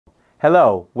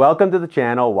Hello, welcome to the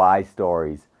channel Why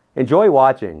Stories. Enjoy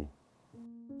watching.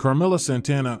 Carmela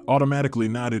Santana automatically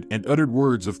nodded and uttered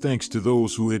words of thanks to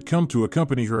those who had come to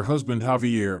accompany her husband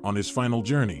Javier on his final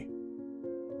journey.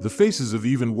 The faces of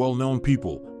even well-known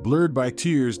people, blurred by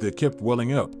tears that kept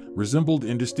welling up, resembled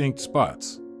indistinct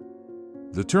spots.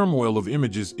 The turmoil of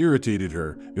images irritated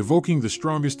her, evoking the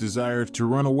strongest desire to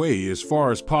run away as far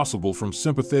as possible from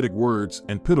sympathetic words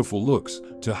and pitiful looks,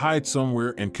 to hide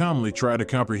somewhere and calmly try to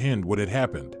comprehend what had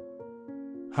happened.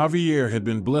 Javier had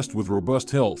been blessed with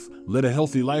robust health, led a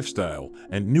healthy lifestyle,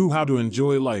 and knew how to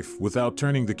enjoy life without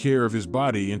turning the care of his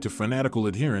body into fanatical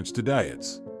adherence to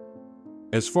diets.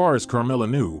 As far as Carmela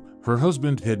knew, her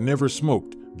husband had never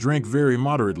smoked, drank very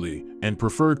moderately, and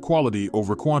preferred quality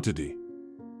over quantity.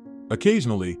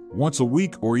 Occasionally, once a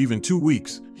week or even 2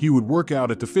 weeks, he would work out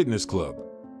at the fitness club.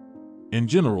 In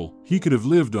general, he could have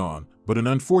lived on, but an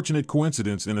unfortunate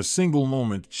coincidence in a single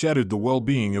moment shattered the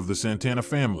well-being of the Santana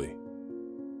family.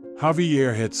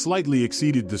 Javier had slightly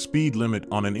exceeded the speed limit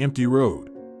on an empty road.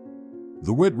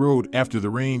 The wet road after the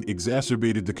rain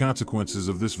exacerbated the consequences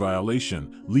of this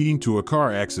violation, leading to a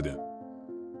car accident.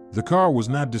 The car was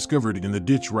not discovered in the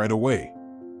ditch right away.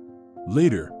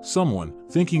 Later, someone,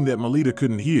 thinking that Melita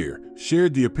couldn't hear,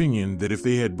 shared the opinion that if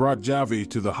they had brought Javier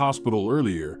to the hospital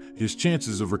earlier, his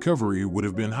chances of recovery would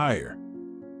have been higher.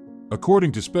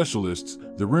 According to specialists,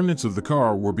 the remnants of the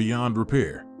car were beyond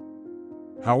repair.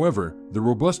 However, the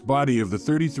robust body of the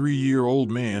 33-year-old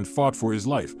man fought for his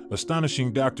life,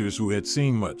 astonishing doctors who had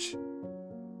seen much.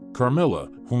 Carmela,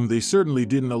 whom they certainly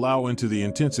didn't allow into the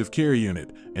intensive care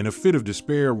unit, in a fit of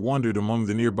despair wandered among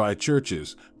the nearby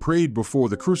churches, prayed before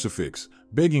the crucifix,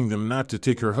 begging them not to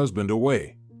take her husband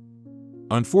away.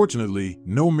 Unfortunately,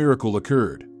 no miracle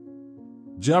occurred.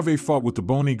 Javier fought with the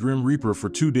bony Grim Reaper for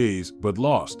 2 days, but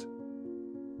lost.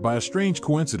 By a strange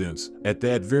coincidence, at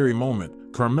that very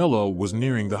moment, Carmela was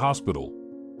nearing the hospital.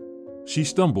 She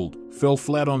stumbled, fell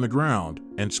flat on the ground,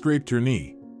 and scraped her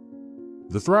knee.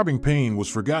 The throbbing pain was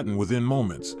forgotten within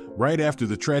moments, right after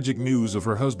the tragic news of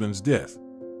her husband's death.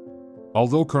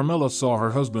 Although Carmela saw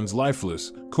her husband's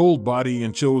lifeless, cold body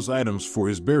and chose items for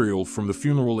his burial from the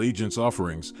funeral agent's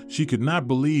offerings, she could not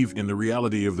believe in the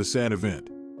reality of the sad event.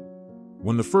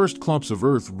 When the first clumps of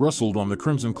earth rustled on the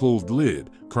crimson-clothed lid,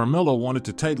 Carmela wanted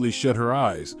to tightly shut her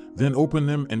eyes, then open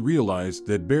them and realized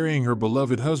that burying her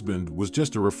beloved husband was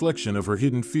just a reflection of her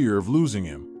hidden fear of losing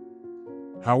him.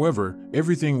 However,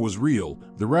 everything was real: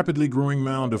 the rapidly growing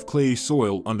mound of clay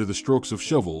soil under the strokes of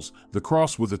shovels, the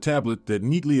cross with a tablet that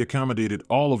neatly accommodated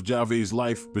all of Javier's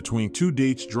life between 2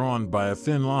 dates drawn by a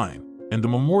thin line, and the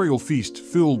memorial feast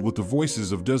filled with the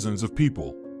voices of dozens of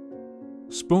people.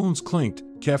 Spoons clinked,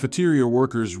 cafeteria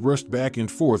workers rushed back and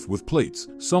forth with plates,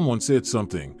 someone said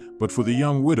something, but for the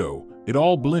young widow, it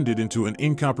all blended into an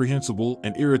incomprehensible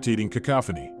and irritating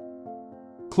cacophony.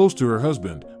 Close to her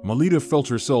husband, Melita felt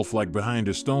herself like behind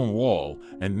a stone wall,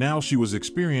 and now she was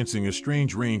experiencing a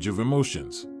strange range of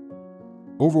emotions.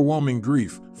 Overwhelming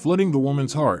grief, flooding the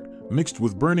woman's heart, mixed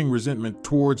with burning resentment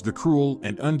towards the cruel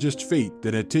and unjust fate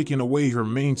that had taken away her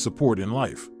main support in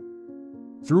life.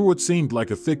 Through what seemed like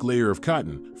a thick layer of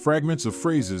cotton, fragments of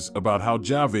phrases about how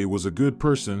Javier was a good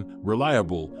person,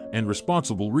 reliable, and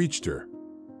responsible reached her.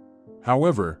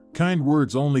 However, kind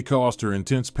words only caused her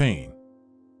intense pain.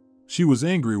 She was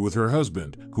angry with her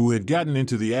husband, who had gotten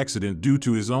into the accident due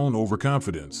to his own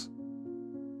overconfidence.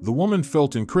 The woman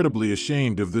felt incredibly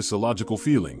ashamed of this illogical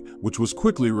feeling, which was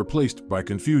quickly replaced by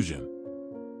confusion.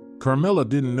 Carmela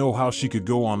didn't know how she could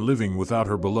go on living without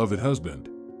her beloved husband.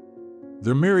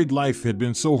 Their married life had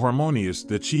been so harmonious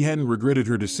that she hadn't regretted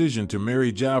her decision to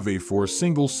marry Javier for a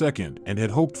single second and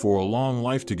had hoped for a long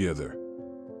life together.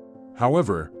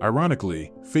 However,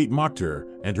 ironically, fate mocked her,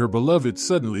 and her beloved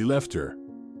suddenly left her.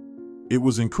 It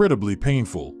was incredibly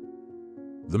painful.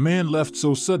 The man left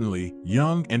so suddenly,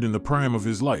 young and in the prime of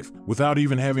his life, without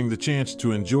even having the chance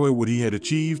to enjoy what he had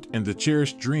achieved and the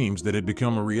cherished dreams that had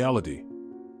become a reality.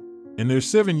 In their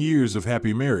 7 years of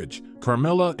happy marriage,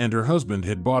 Carmela and her husband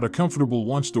had bought a comfortable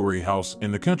one-story house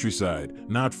in the countryside,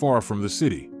 not far from the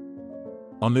city.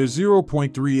 On their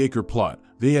 0.3-acre plot,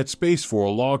 they had space for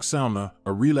a log sauna,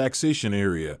 a relaxation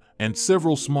area, and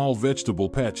several small vegetable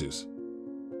patches.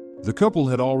 The couple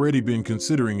had already been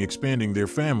considering expanding their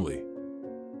family.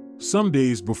 Some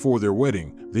days before their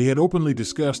wedding, they had openly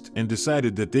discussed and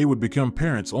decided that they would become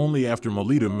parents only after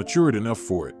Melita matured enough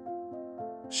for it.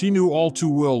 She knew all too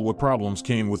well what problems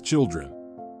came with children.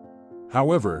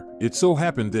 However, it so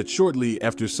happened that shortly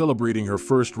after celebrating her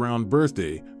first-round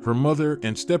birthday, her mother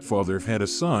and stepfather had a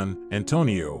son,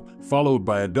 Antonio, followed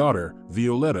by a daughter,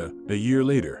 Violetta, a year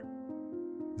later.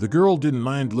 The girl didn't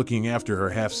mind looking after her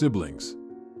half-siblings.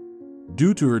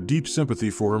 Due to her deep sympathy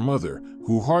for her mother,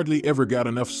 who hardly ever got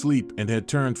enough sleep and had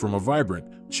turned from a vibrant,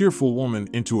 cheerful woman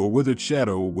into a withered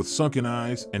shadow with sunken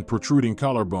eyes and protruding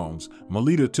collarbones,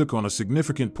 Melita took on a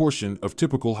significant portion of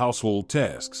typical household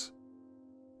tasks.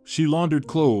 She laundered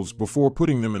clothes before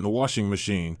putting them in the washing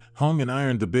machine, hung and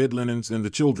ironed the bed linens and the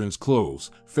children's clothes,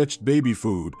 fetched baby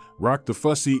food, rocked the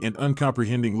fussy and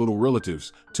uncomprehending little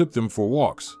relatives, took them for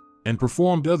walks, and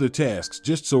performed other tasks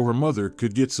just so her mother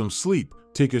could get some sleep,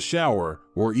 take a shower,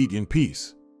 or eat in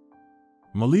peace.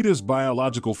 Melita's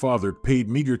biological father paid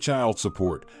meager child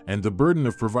support, and the burden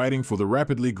of providing for the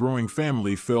rapidly growing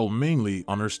family fell mainly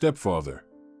on her stepfather.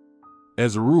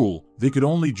 As a rule, they could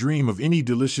only dream of any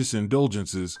delicious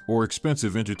indulgences or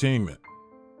expensive entertainment.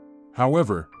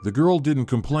 However, the girl didn't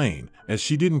complain, as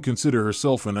she didn't consider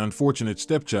herself an unfortunate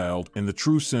stepchild in the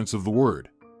true sense of the word.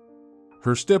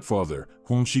 Her stepfather,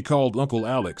 whom she called Uncle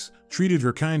Alex, treated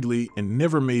her kindly and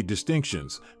never made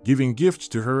distinctions, giving gifts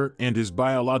to her and his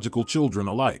biological children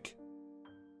alike.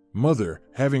 Mother,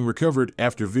 having recovered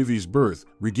after Vivi's birth,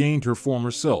 regained her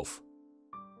former self.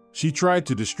 She tried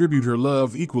to distribute her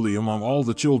love equally among all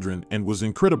the children and was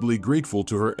incredibly grateful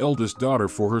to her eldest daughter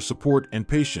for her support and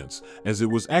patience, as it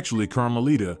was actually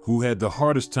Carmelita who had the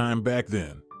hardest time back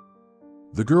then.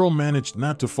 The girl managed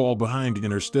not to fall behind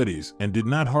in her studies and did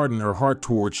not harden her heart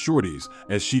towards shorties,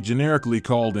 as she generically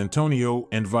called Antonio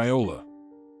and Viola.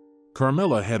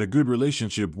 Carmela had a good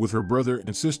relationship with her brother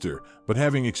and sister, but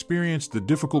having experienced the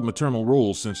difficult maternal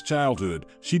role since childhood,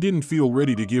 she didn't feel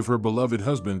ready to give her beloved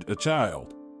husband a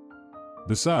child.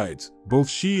 Besides, both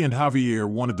she and Javier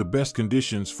wanted the best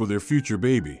conditions for their future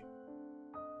baby.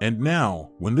 And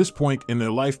now, when this point in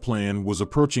their life plan was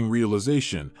approaching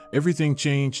realization, everything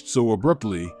changed so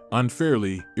abruptly,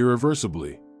 unfairly,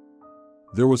 irreversibly.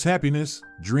 There was happiness,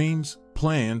 dreams,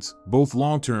 plans, both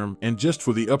long-term and just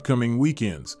for the upcoming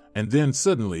weekends, and then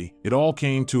suddenly, it all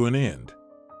came to an end.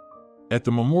 At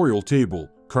the memorial table,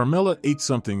 Carmela ate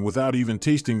something without even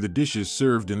tasting the dishes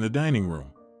served in the dining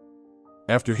room.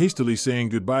 After hastily saying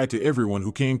goodbye to everyone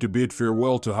who came to bid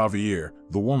farewell to Javier,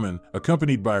 the woman,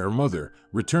 accompanied by her mother,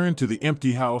 returned to the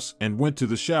empty house and went to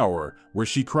the shower, where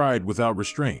she cried without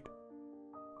restraint.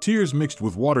 Tears mixed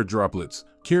with water droplets,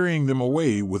 carrying them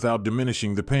away without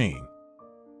diminishing the pain.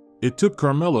 It took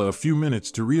Carmela a few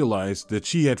minutes to realize that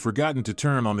she had forgotten to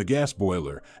turn on the gas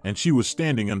boiler, and she was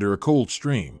standing under a cold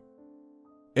stream.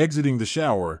 Exiting the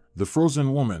shower, the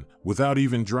frozen woman, without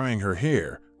even drying her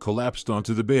hair, collapsed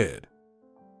onto the bed.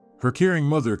 Her caring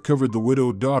mother covered the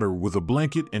widowed daughter with a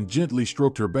blanket and gently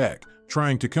stroked her back,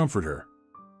 trying to comfort her.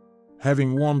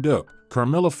 Having warmed up,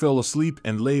 Carmela fell asleep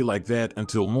and lay like that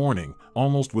until morning,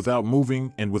 almost without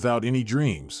moving and without any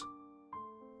dreams.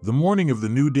 The morning of the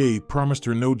new day promised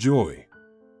her no joy.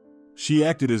 She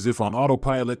acted as if on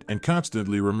autopilot and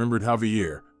constantly remembered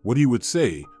Javier, what he would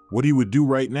say, what he would do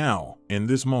right now, in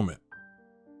this moment.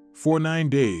 For 9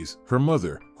 days, her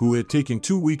mother, who had taken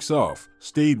 2 weeks off,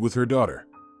 stayed with her daughter.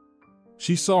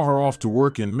 She saw her off to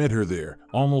work and met her there,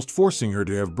 almost forcing her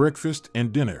to have breakfast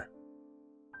and dinner.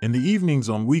 In the evenings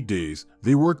on weekdays,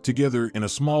 they worked together in a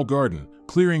small garden,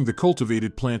 clearing the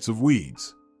cultivated plants of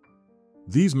weeds.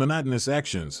 These monotonous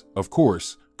actions, of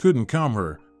course, couldn't calm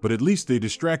her, but at least they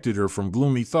distracted her from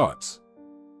gloomy thoughts.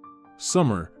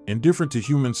 Summer, indifferent to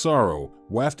human sorrow,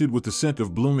 wafted with the scent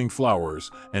of blooming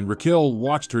flowers, and Raquel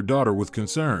watched her daughter with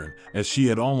concern, as she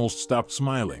had almost stopped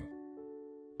smiling.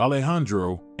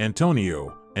 Alejandro,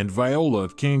 Antonio, and Viola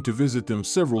came to visit them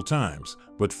several times,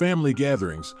 but family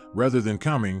gatherings, rather than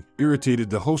calming, irritated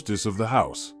the hostess of the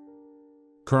house.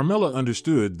 Carmela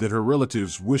understood that her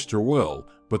relatives wished her well,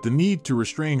 but the need to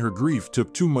restrain her grief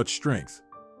took too much strength.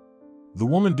 The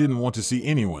woman didn't want to see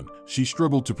anyone. She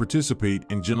struggled to participate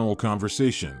in general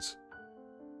conversations.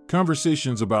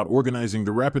 Conversations about organizing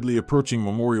the rapidly approaching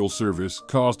memorial service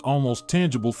caused almost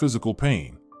tangible physical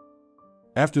pain.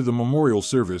 After the memorial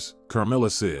service, Carmela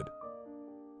said,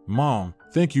 "Mom,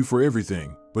 thank you for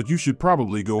everything, but you should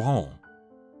probably go home.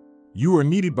 You are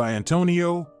needed by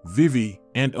Antonio, Vivi,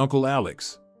 and Uncle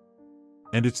Alex.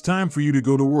 And it's time for you to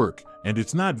go to work, and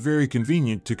it's not very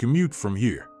convenient to commute from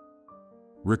here."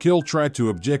 Raquel tried to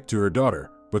object to her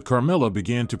daughter, but Carmela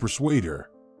began to persuade her.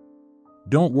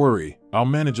 "Don't worry, I'll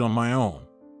manage on my own.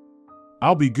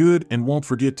 I'll be good and won't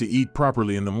forget to eat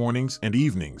properly in the mornings and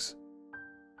evenings.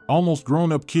 Almost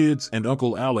grown-up kids and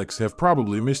Uncle Alex have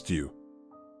probably missed you.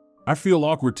 I feel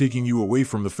awkward taking you away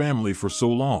from the family for so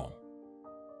long.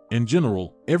 In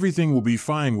general, everything will be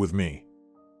fine with me."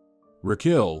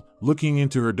 Raquel, looking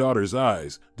into her daughter's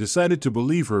eyes, decided to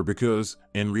believe her because,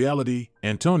 in reality,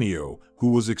 Antonio, who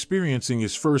was experiencing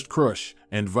his first crush,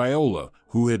 and Viola,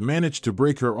 who had managed to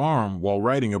break her arm while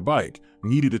riding a bike,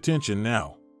 needed attention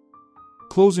now.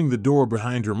 Closing the door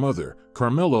behind her mother,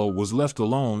 Carmela was left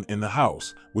alone in the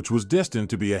house, which was destined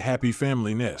to be a happy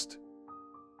family nest.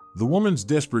 The woman's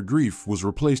desperate grief was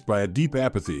replaced by a deep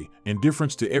apathy,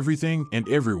 indifference to everything and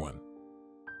everyone.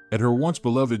 At her once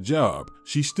beloved job,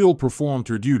 she still performed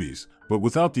her duties, but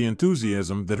without the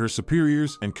enthusiasm that her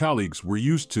superiors and colleagues were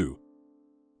used to.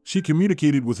 She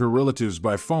communicated with her relatives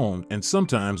by phone and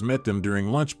sometimes met them during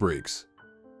lunch breaks.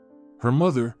 Her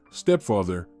mother,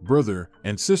 stepfather, brother,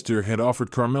 and sister had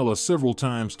offered Carmela several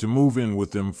times to move in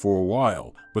with them for a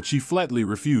while, but she flatly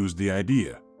refused the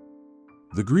idea.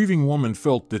 The grieving woman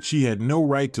felt that she had no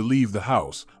right to leave the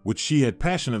house, which she had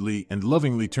passionately and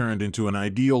lovingly turned into an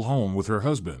ideal home with her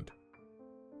husband.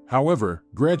 However,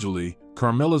 gradually,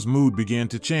 Carmela's mood began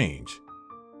to change.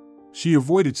 She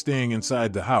avoided staying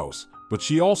inside the house, but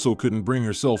she also couldn't bring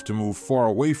herself to move far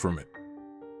away from it.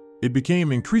 It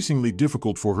became increasingly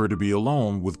difficult for her to be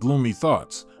alone with gloomy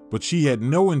thoughts, but she had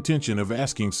no intention of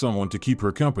asking someone to keep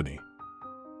her company.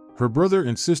 Her brother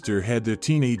and sister had their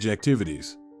teenage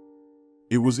activities.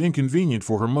 It was inconvenient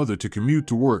for her mother to commute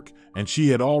to work, and she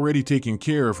had already taken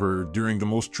care of her during the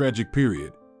most tragic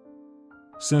period.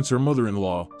 Since her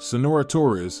mother-in-law, Senora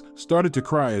Torres, started to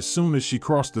cry as soon as she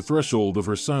crossed the threshold of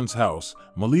her son's house,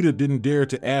 Melita didn't dare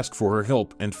to ask for her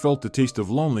help and felt the taste of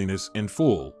loneliness in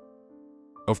full.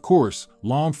 Of course,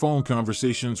 long phone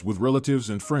conversations with relatives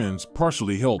and friends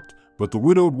partially helped, but the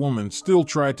widowed woman still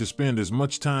tried to spend as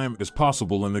much time as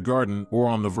possible in the garden or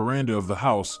on the veranda of the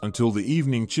house until the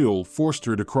evening chill forced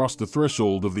her to cross the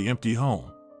threshold of the empty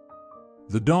home.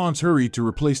 The dawns hurried to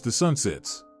replace the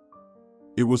sunsets.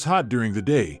 It was hot during the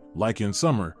day, like in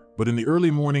summer, but in the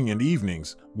early morning and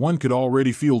evenings, one could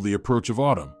already feel the approach of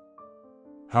autumn.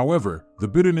 However, the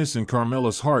bitterness in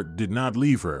Carmela's heart did not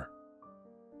leave her.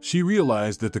 She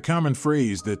realized that the common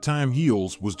phrase that time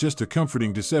heals was just a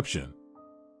comforting deception.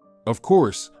 Of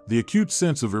course, the acute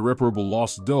sense of irreparable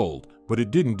loss dulled, but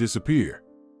it didn't disappear.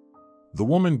 The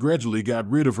woman gradually got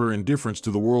rid of her indifference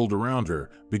to the world around her,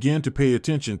 began to pay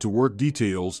attention to work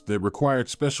details that required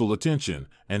special attention,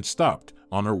 and stopped,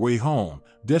 on her way home,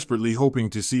 desperately hoping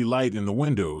to see light in the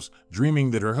windows,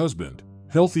 dreaming that her husband,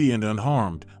 healthy and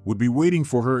unharmed, would be waiting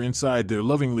for her inside their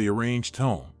lovingly arranged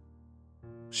home.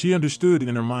 She understood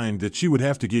in her mind that she would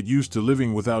have to get used to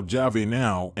living without Javier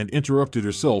now and interrupted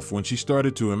herself when she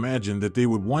started to imagine that they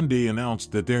would one day announce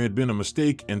that there had been a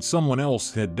mistake and someone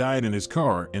else had died in his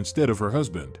car instead of her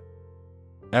husband.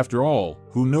 After all,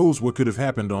 who knows what could have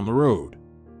happened on the road?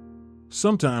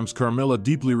 Sometimes Carmela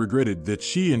deeply regretted that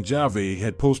she and Javier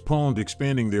had postponed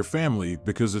expanding their family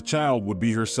because a child would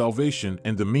be her salvation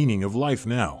and the meaning of life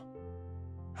now.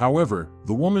 However,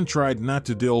 the woman tried not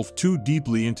to delve too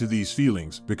deeply into these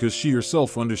feelings because she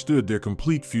herself understood their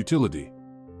complete futility.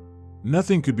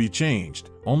 Nothing could be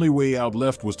changed, only way out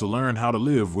left was to learn how to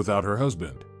live without her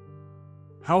husband.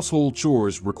 Household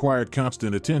chores required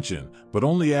constant attention, but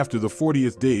only after the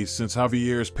 40th day since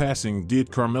Javier's passing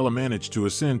did Carmela manage to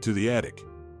ascend to the attic.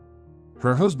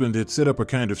 Her husband had set up a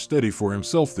kind of study for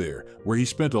himself there, where he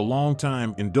spent a long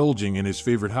time indulging in his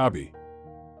favorite hobby.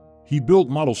 He built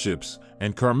model ships,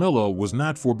 and Carmela was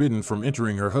not forbidden from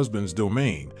entering her husband's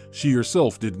domain. She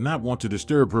herself did not want to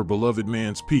disturb her beloved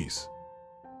man's peace.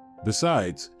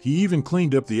 Besides, he even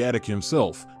cleaned up the attic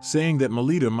himself, saying that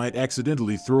Melita might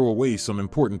accidentally throw away some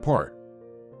important part.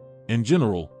 In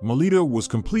general, Melita was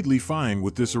completely fine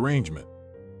with this arrangement.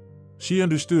 She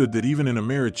understood that even in a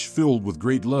marriage filled with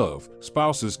great love,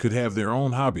 spouses could have their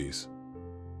own hobbies.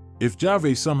 If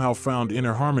Javier somehow found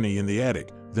inner harmony in the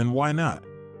attic, then why not?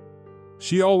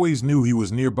 She always knew he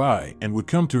was nearby and would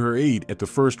come to her aid at the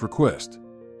first request.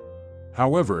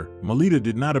 However, Melita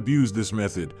did not abuse this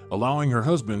method, allowing her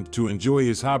husband to enjoy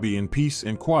his hobby in peace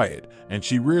and quiet, and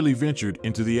she rarely ventured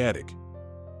into the attic.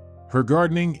 Her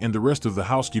gardening and the rest of the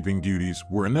housekeeping duties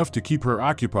were enough to keep her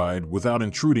occupied without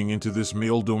intruding into this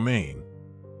male domain.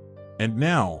 And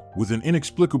now, with an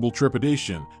inexplicable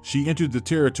trepidation, she entered the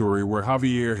territory where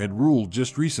Javier had ruled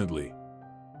just recently.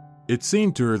 It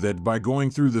seemed to her that by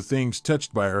going through the things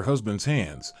touched by her husband's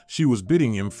hands, she was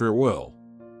bidding him farewell.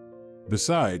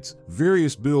 Besides,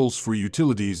 various bills for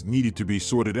utilities needed to be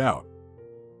sorted out.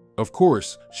 Of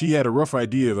course, she had a rough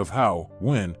idea of how,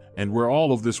 when, and where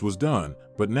all of this was done,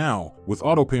 but now, with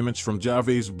auto payments from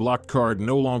Javier's blocked card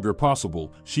no longer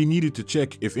possible, she needed to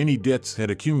check if any debts had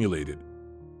accumulated.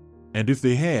 And if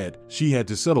they had, she had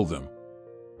to settle them.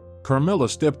 Carmela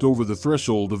stepped over the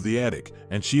threshold of the attic,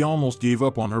 and she almost gave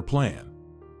up on her plan.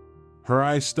 Her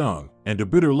eyes stung, and a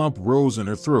bitter lump rose in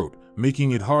her throat,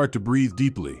 making it hard to breathe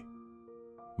deeply.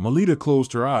 Melita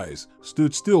closed her eyes,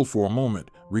 stood still for a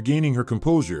moment, regaining her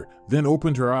composure, then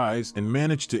opened her eyes and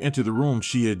managed to enter the room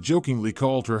she had jokingly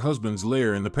called her husband's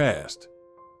lair in the past.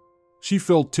 She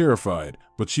felt terrified,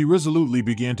 but she resolutely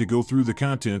began to go through the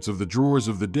contents of the drawers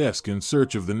of the desk in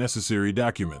search of the necessary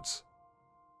documents.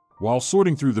 While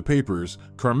sorting through the papers,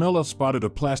 Carmela spotted a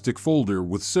plastic folder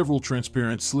with several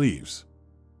transparent sleeves.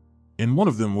 In one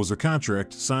of them was a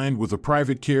contract signed with a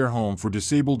private care home for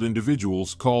disabled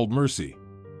individuals called Mercy.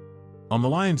 On the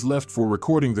lines left for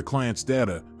recording the client's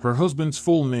data, her husband's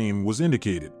full name was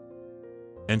indicated.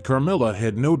 And Carmela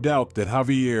had no doubt that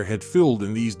Javier had filled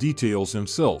in these details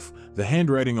himself. The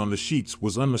handwriting on the sheets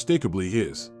was unmistakably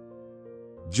his.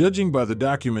 Judging by the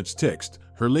document's text,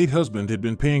 her late husband had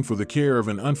been paying for the care of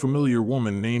an unfamiliar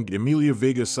woman named Emilia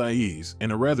Vega Saiz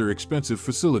in a rather expensive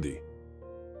facility.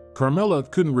 Carmela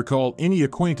couldn't recall any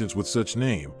acquaintance with such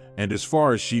name, and as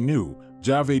far as she knew,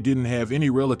 Javier didn't have any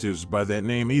relatives by that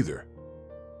name either.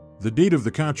 The date of the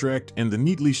contract and the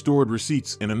neatly stored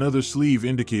receipts in another sleeve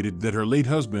indicated that her late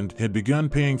husband had begun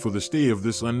paying for the stay of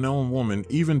this unknown woman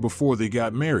even before they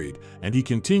got married, and he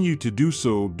continued to do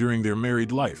so during their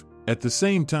married life, at the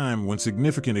same time when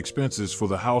significant expenses for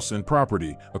the house and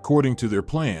property, according to their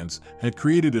plans, had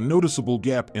created a noticeable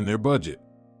gap in their budget.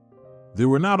 They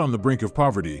were not on the brink of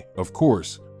poverty, of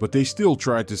course, but they still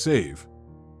tried to save.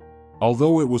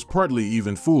 Although it was partly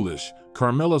even foolish,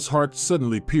 Carmela's heart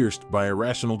suddenly pierced by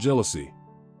irrational jealousy.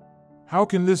 How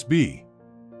can this be?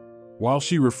 While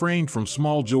she refrained from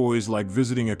small joys like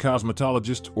visiting a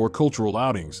cosmetologist or cultural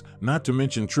outings, not to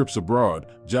mention trips abroad,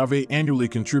 Javier annually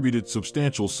contributed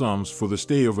substantial sums for the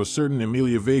stay of a certain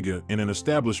Emilia Vega in an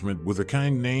establishment with a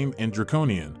kind name and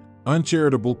draconian,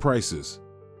 uncharitable prices.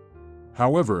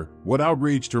 However, what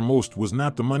outraged her most was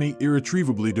not the money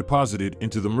irretrievably deposited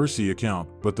into the Mercy account,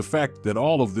 but the fact that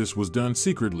all of this was done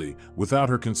secretly, without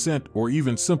her consent or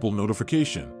even simple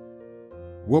notification.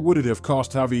 What would it have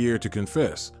cost Javier to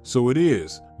confess? "So it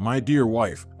is, my dear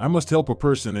wife, I must help a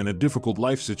person in a difficult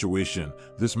life situation.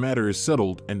 This matter is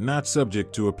settled and not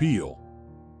subject to appeal."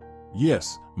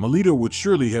 Yes, Melita would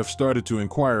surely have started to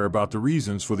inquire about the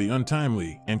reasons for the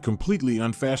untimely and completely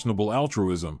unfashionable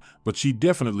altruism, but she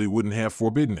definitely wouldn't have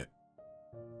forbidden it.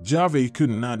 Javier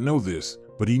couldn't not know this,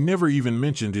 but he never even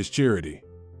mentioned his charity.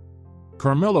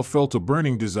 Carmela felt a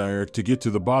burning desire to get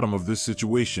to the bottom of this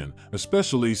situation,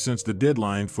 especially since the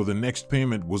deadline for the next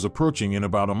payment was approaching in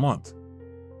about a month.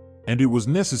 And it was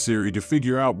necessary to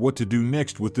figure out what to do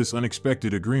next with this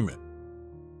unexpected agreement.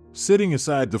 Setting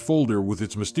aside the folder with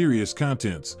its mysterious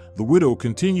contents, the widow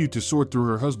continued to sort through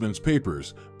her husband's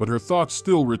papers, but her thoughts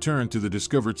still returned to the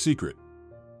discovered secret.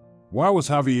 Why was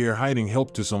Javier hiding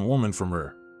help to some woman from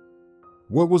her?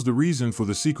 What was the reason for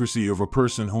the secrecy of a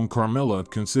person whom Carmela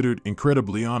considered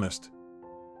incredibly honest?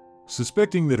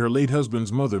 Suspecting that her late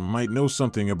husband's mother might know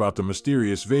something about the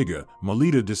mysterious Vega,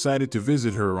 Melita decided to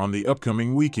visit her on the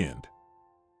upcoming weekend.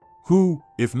 Who,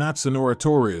 if not Senora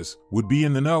Torres, would be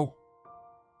in the know?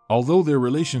 Although their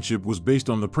relationship was based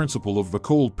on the principle of a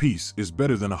cold peace is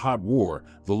better than a hot war,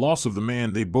 the loss of the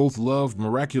man they both loved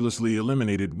miraculously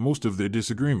eliminated most of their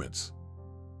disagreements.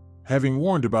 Having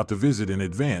warned about the visit in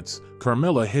advance,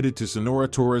 Carmela headed to Senora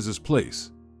Torres's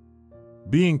place.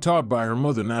 Being taught by her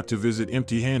mother not to visit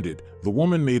empty-handed, the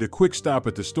woman made a quick stop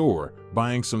at the store,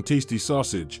 buying some tasty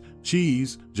sausage,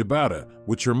 cheese, ciabatta,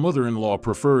 which her mother-in-law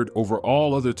preferred over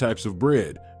all other types of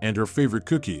bread, and her favorite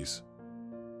cookies.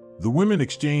 The women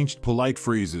exchanged polite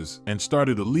phrases and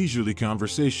started a leisurely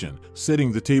conversation,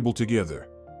 setting the table together.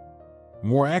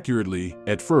 More accurately,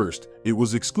 at first, it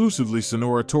was exclusively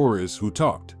Senora Torres who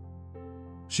talked.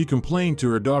 She complained to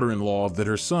her daughter-in-law that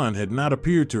her son had not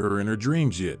appeared to her in her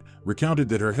dreams yet, recounted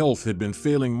that her health had been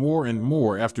failing more and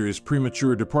more after his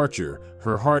premature departure,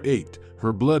 her heart ached,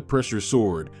 her blood pressure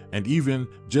soared, and even,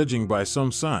 judging by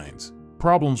some signs,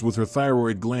 problems with her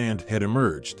thyroid gland had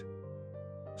emerged.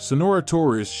 Senora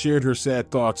Torres shared her sad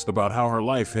thoughts about how her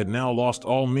life had now lost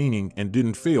all meaning and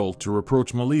didn't fail to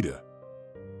reproach Melita.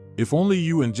 "If only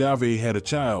you and Javier had a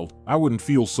child, I wouldn't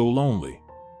feel so lonely.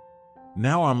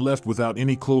 Now I'm left without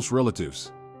any close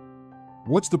relatives.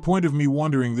 What's the point of me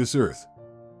wandering this earth?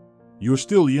 You're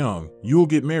still young, you'll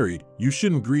get married, you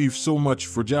shouldn't grieve so much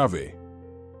for Javier.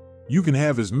 You can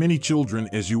have as many children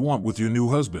as you want with your new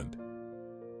husband.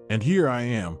 And here I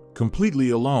am, completely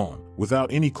alone,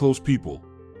 without any close people.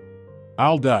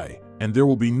 I'll die, and there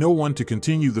will be no one to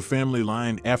continue the family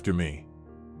line after me."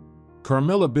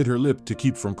 Carmela bit her lip to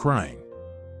keep from crying.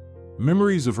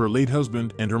 Memories of her late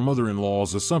husband and her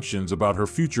mother-in-law's assumptions about her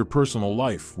future personal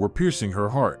life were piercing her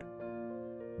heart.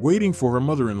 Waiting for her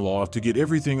mother-in-law to get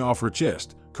everything off her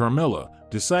chest, Carmela,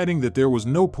 deciding that there was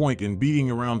no point in beating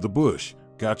around the bush,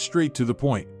 got straight to the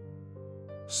point.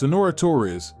 Sonora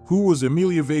Torres, who was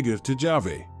Emilia Vega to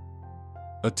Javier?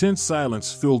 A tense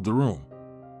silence filled the room.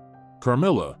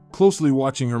 Carmela, closely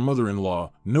watching her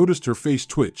mother-in-law, noticed her face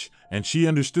twitch, and she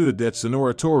understood that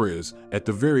Sonora Torres, at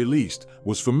the very least,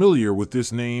 was familiar with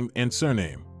this name and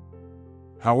surname.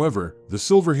 However, the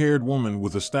silver-haired woman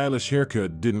with a stylish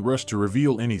haircut didn't rush to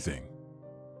reveal anything.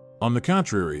 On the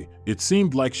contrary, it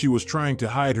seemed like she was trying to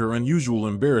hide her unusual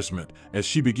embarrassment as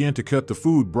she began to cut the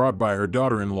food brought by her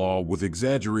daughter-in-law with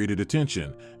exaggerated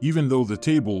attention, even though the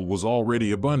table was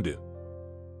already abundant.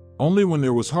 Only when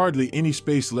there was hardly any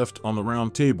space left on the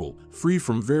round table, free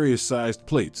from various sized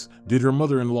plates, did her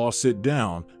mother-in-law sit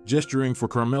down, gesturing for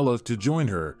Carmela to join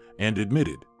her, and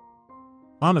admitted,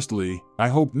 "Honestly, I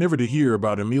hope never to hear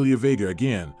about Emilia Vega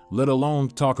again, let alone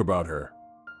talk about her.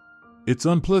 It's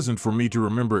unpleasant for me to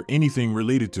remember anything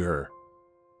related to her.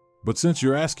 But since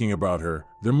you're asking about her,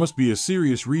 there must be a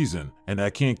serious reason, and I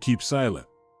can't keep silent."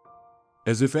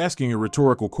 As if asking a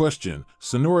rhetorical question,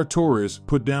 Sonora Torres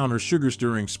put down her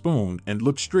sugar-stirring spoon and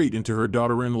looked straight into her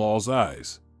daughter-in-law's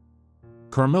eyes.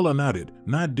 Carmela nodded,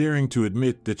 not daring to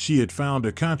admit that she had found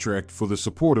a contract for the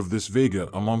support of this Vega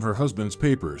among her husband's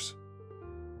papers.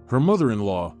 Her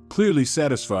mother-in-law, clearly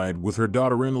satisfied with her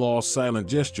daughter-in-law's silent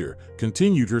gesture,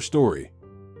 continued her story.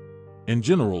 In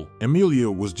general,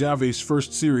 Emilia was Javier's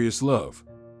first serious love.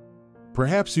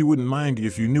 Perhaps you wouldn't mind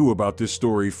if you knew about this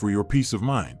story for your peace of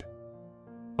mind.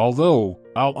 Although,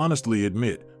 I'll honestly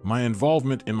admit, my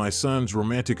involvement in my son's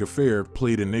romantic affair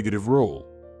played a negative role.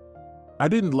 I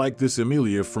didn't like this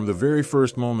Emilia from the very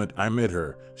first moment I met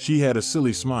her. She had a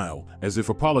silly smile, as if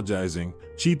apologizing,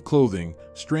 cheap clothing,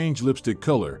 strange lipstick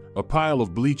color, a pile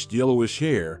of bleached yellowish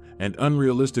hair, and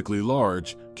unrealistically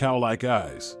large, cow-like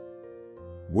eyes.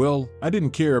 Well, I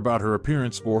didn't care about her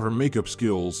appearance or her makeup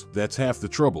skills, that's half the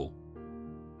trouble.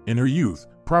 In her youth,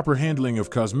 proper handling of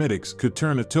cosmetics could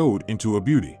turn a toad into a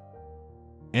beauty.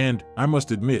 And, I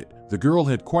must admit, the girl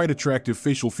had quite attractive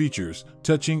facial features,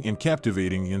 touching and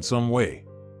captivating in some way.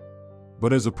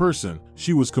 But as a person,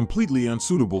 she was completely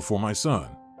unsuitable for my son.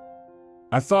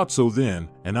 I thought so then,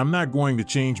 and I'm not going to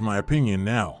change my opinion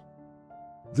now.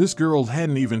 This girl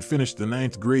hadn't even finished the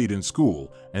 9th grade in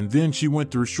school, and then she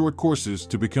went through short courses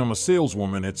to become a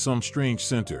saleswoman at some strange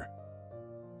center.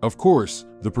 Of course,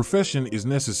 the profession is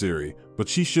necessary, but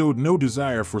she showed no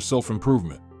desire for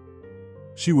self-improvement.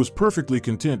 She was perfectly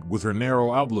content with her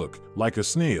narrow outlook, like a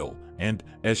snail, and,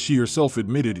 as she herself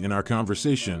admitted in our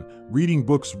conversation, reading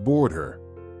books bored her.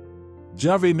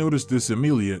 Javier noticed this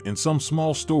Emilia in some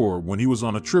small store when he was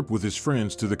on a trip with his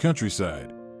friends to the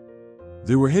countryside.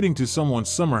 They were heading to someone's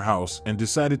summer house and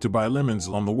decided to buy lemons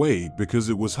on the way because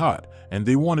it was hot, and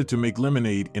they wanted to make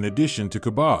lemonade in addition to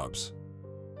kebabs.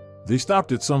 They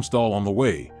stopped at some stall on the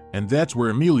way, and that's where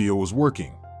Emilia was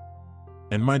working.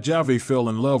 And my Javier fell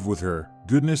in love with her,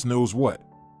 goodness knows what.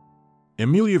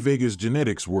 Emilia Vega's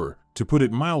genetics were, to put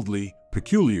it mildly,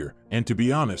 peculiar, and to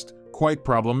be honest, quite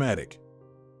problematic.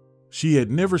 She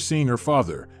had never seen her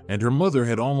father, and her mother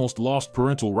had almost lost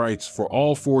parental rights for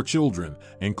all 4 children,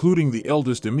 including the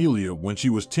eldest Emilia when she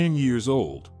was 10 years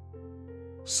old.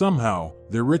 Somehow,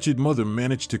 their wretched mother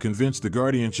managed to convince the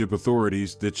guardianship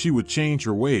authorities that she would change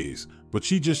her ways, but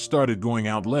she just started going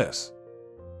out less.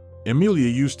 Emilia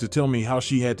used to tell me how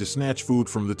she had to snatch food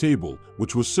from the table,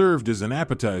 which was served as an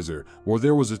appetizer, or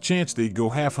there was a chance they'd go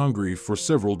half hungry for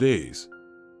several days.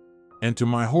 And to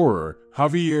my horror,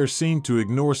 Javier seemed to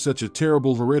ignore such a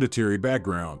terrible hereditary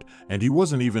background, and he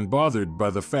wasn't even bothered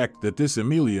by the fact that this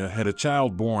Emilia had a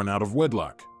child born out of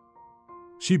wedlock.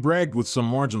 She bragged with some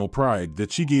marginal pride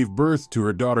that she gave birth to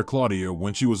her daughter Claudia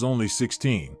when she was only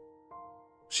 16.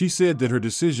 She said that her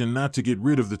decision not to get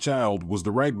rid of the child was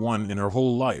the right one in her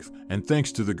whole life, and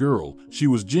thanks to the girl, she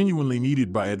was genuinely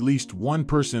needed by at least one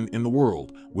person in the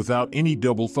world, without any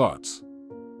double thoughts.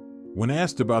 When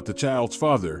asked about the child's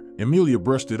father, Emilia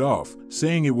brushed it off,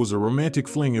 saying it was a romantic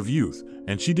fling of youth,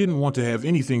 and she didn't want to have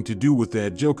anything to do with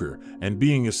that joker, and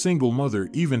being a single mother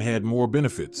even had more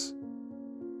benefits.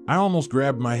 I almost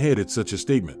grabbed my head at such a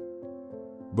statement.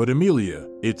 But Emilia,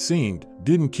 it seemed,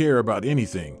 didn't care about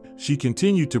anything. She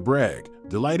continued to brag,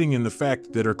 delighting in the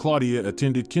fact that her Claudia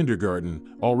attended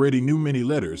kindergarten, already knew many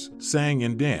letters, sang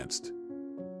and danced.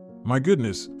 My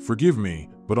goodness, forgive me,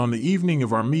 but on the evening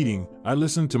of our meeting, I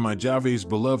listened to my Javier's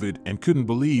beloved and couldn't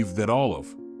believe that all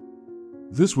of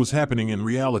this was happening in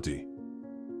reality.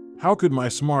 How could my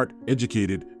smart,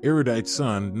 educated, erudite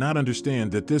son not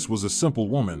understand that this was a simple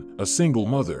woman, a single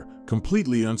mother,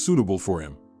 completely unsuitable for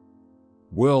him?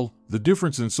 Well, the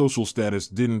difference in social status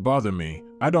didn't bother me.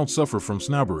 I don't suffer from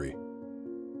snobbery.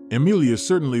 Emilia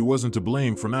certainly wasn't to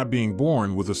blame for not being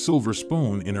born with a silver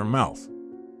spoon in her mouth.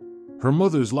 Her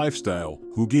mother's lifestyle,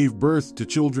 who gave birth to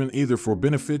children either for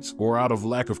benefits or out of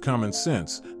lack of common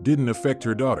sense, didn't affect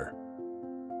her daughter.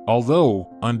 Although,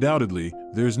 undoubtedly,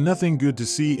 there's nothing good to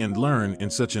see and learn in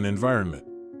such an environment.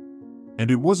 And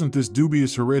it wasn't this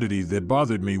dubious heredity that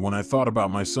bothered me when I thought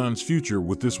about my son's future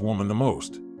with this woman the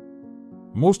most.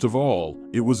 Most of all,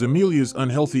 it was Emilia's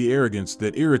unhealthy arrogance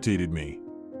that irritated me.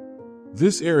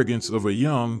 This arrogance of a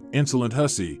young, insolent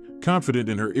hussy, confident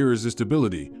in her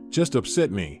irresistibility, just upset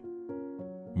me.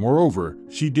 Moreover,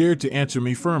 she dared to answer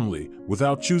me firmly,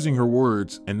 without choosing her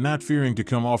words and not fearing to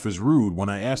come off as rude when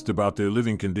I asked about their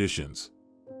living conditions.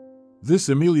 This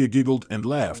Emilia giggled and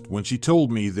laughed when she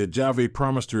told me that Javier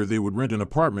promised her they would rent an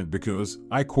apartment because,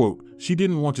 I quote, she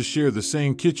didn't want to share the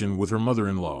same kitchen with her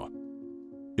mother-in-law.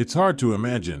 It's hard to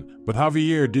imagine, but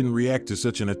Javier didn't react to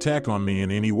such an attack on me in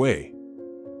any way.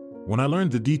 When I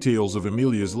learned the details of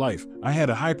Emilia's life, I had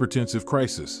a hypertensive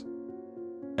crisis.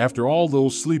 After all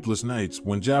those sleepless nights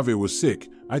when Javier was sick,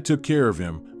 I took care of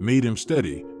him, made him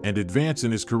study, and advance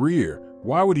in his career.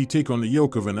 Why would he take on the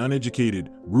yoke of an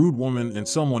uneducated, rude woman and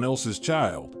someone else's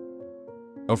child?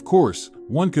 Of course,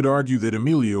 one could argue that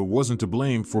Emilia wasn't to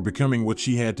blame for becoming what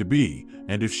she had to be,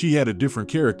 and if she had a different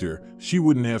character, she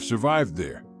wouldn't have survived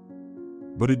there.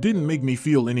 But it didn't make me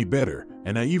feel any better,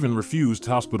 and I even refused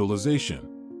hospitalization.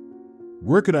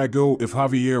 Where could I go if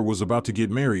Javier was about to get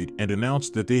married and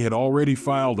announced that they had already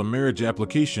filed a marriage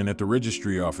application at the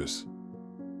registry office?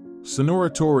 Sonora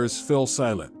Torres fell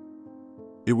silent.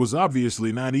 It was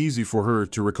obviously not easy for her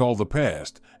to recall the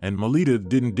past, and Melita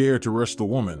didn't dare to rush the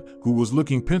woman, who was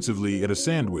looking pensively at a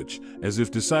sandwich, as if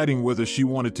deciding whether she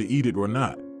wanted to eat it or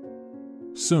not.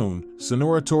 Soon,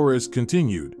 Sonora Torres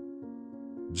continued.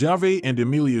 Javier and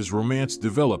Emilia's romance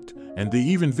developed, and they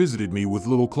even visited me with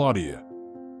little Claudia.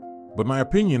 But my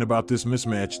opinion about this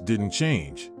mismatch didn't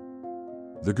change.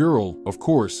 The girl, of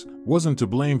course, wasn't to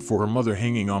blame for her mother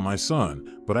hanging on my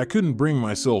son, but I couldn't bring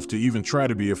myself to even try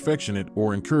to be affectionate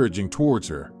or encouraging towards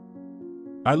her.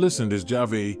 I listened as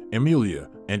Javier, Emilia,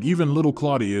 and even little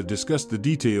Claudia discussed the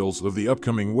details of the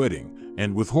upcoming wedding,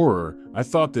 and with horror, I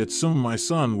thought that soon my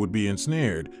son would be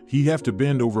ensnared, he'd have to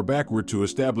bend over backward to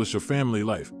establish a family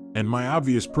life, and my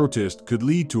obvious protest could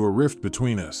lead to a rift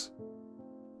between us.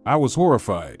 I was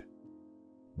horrified.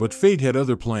 But fate had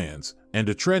other plans, and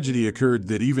a tragedy occurred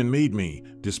that even made me,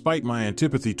 despite my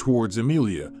antipathy towards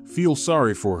Emilia, feel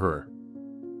sorry for her.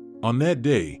 On that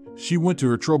day, she went to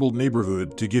her troubled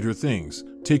neighborhood to get her things,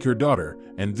 take her daughter,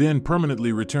 and then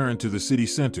permanently return to the city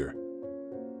center.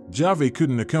 Javier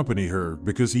couldn't accompany her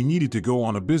because he needed to go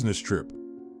on a business trip.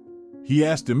 He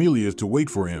asked Emilia to wait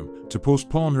for him, to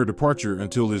postpone her departure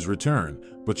until his return,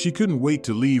 but she couldn't wait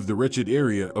to leave the wretched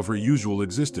area of her usual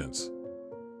existence.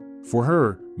 For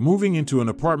her, moving into an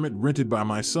apartment rented by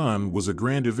my son was a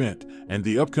grand event, and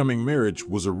the upcoming marriage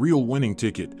was a real winning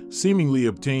ticket, seemingly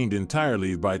obtained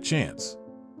entirely by chance.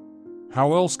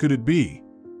 How else could it be?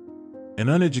 An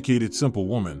uneducated simple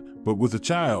woman, but with a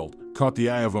child, caught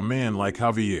the eye of a man like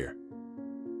Javier.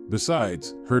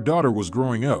 Besides, her daughter was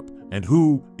growing up, and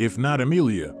who, if not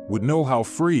Emilia, would know how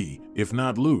free, if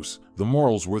not loose, the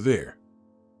morals were there.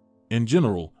 In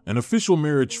general, an official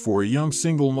marriage for a young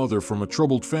single mother from a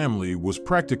troubled family was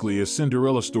practically a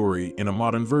Cinderella story in a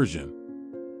modern version.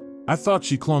 I thought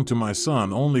she clung to my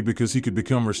son only because he could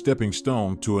become her stepping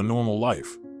stone to a normal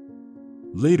life.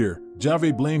 Later,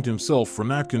 Javier blamed himself for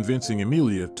not convincing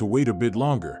Emilia to wait a bit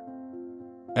longer.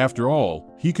 After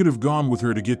all, he could have gone with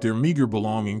her to get their meager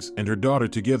belongings and her daughter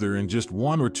together in just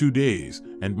 1 or 2 days,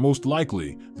 and most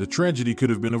likely, the tragedy could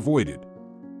have been avoided.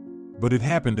 But it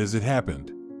happened as it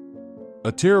happened.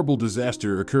 A terrible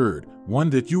disaster occurred, one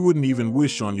that you wouldn't even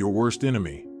wish on your worst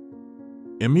enemy.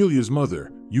 Emilia's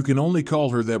mother, you can only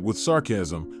call her that with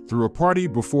sarcasm, threw a party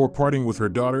before parting with her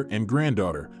daughter and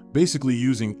granddaughter, basically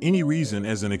using any reason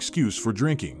as an excuse for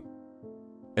drinking.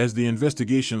 As the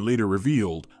investigation later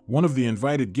revealed, one of the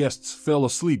invited guests fell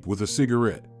asleep with a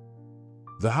cigarette.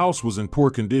 The house was in poor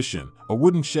condition, a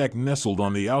wooden shack nestled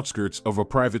on the outskirts of a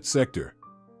private sector.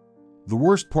 The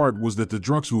worst part was that the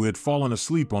drunks who had fallen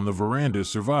asleep on the veranda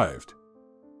survived.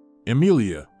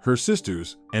 Emilia, her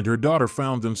sisters, and her daughter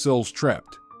found themselves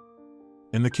trapped.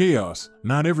 In the chaos,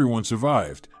 not everyone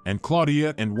survived, and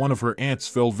Claudia and one of her aunts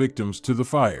fell victims to the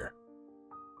fire.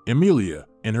 Emilia,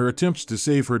 in her attempts to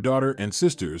save her daughter and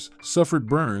sisters, suffered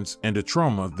burns and a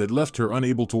trauma that left her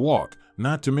unable to walk,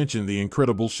 not to mention the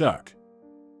incredible shock.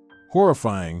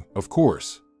 Horrifying, of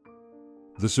course.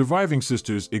 The surviving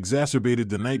sisters exacerbated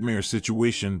the nightmare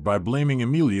situation by blaming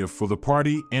Emilia for the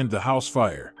party and the house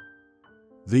fire.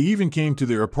 They even came to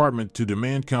their apartment to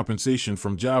demand compensation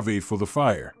from Javier for the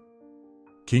fire.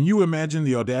 Can you imagine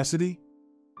the audacity?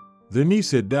 Their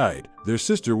niece had died, their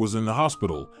sister was in the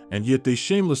hospital, and yet they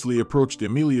shamelessly approached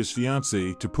Emilia's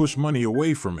fiancé to push money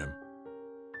away from him.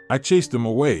 I chased them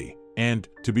away, and,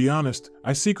 to be honest,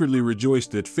 I secretly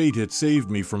rejoiced that fate had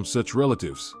saved me from such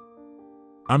relatives.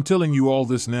 I'm telling you all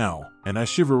this now, and a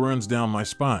shiver runs down my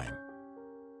spine.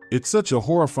 It's such a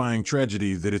horrifying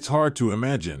tragedy that it's hard to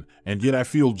imagine, and yet I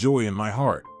feel joy in my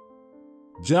heart.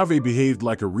 Javier behaved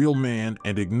like a real man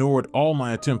and ignored all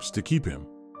my attempts to keep him.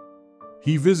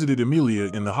 He visited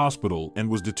Emilia in the hospital and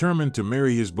was determined to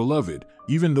marry his beloved,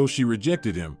 even though she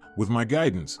rejected him, with my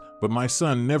guidance, but my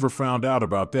son never found out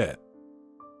about that.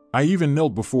 I even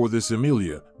knelt before this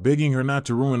Emilia, begging her not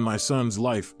to ruin my son's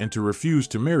life and to refuse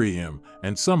to marry him,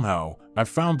 and somehow, I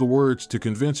found the words to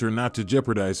convince her not to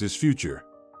jeopardize his future.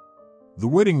 The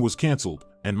wedding was canceled,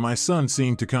 and my son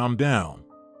seemed to calm down.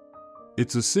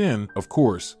 It's a sin, of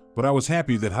course, but I was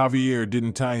happy that Javier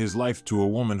didn't tie his life to a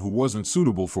woman who wasn't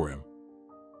suitable for him.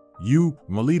 You,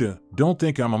 Melita, don't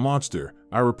think I'm a monster.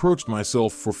 I reproached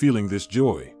myself for feeling this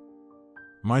joy.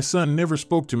 My son never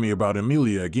spoke to me about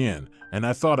Emilia again, and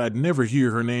I thought I'd never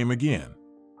hear her name again.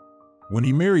 When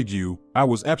he married you, I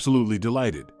was absolutely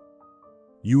delighted.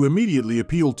 You immediately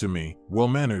appealed to me,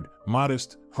 well-mannered,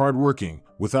 modest, hard-working,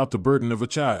 without the burden of a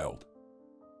child.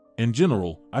 In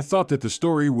general, I thought that the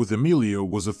story with Emilia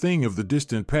was a thing of the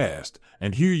distant past,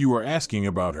 and here you are asking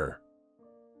about her.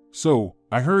 So,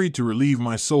 I hurried to relieve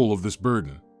my soul of this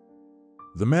burden.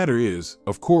 The matter is,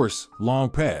 of course, long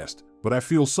past, but I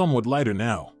feel somewhat lighter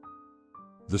now.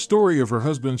 The story of her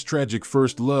husband's tragic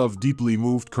first love deeply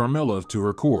moved Carmela to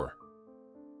her core.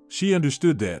 She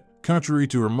understood that, contrary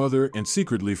to her mother and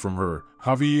secretly from her,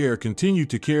 Javier continued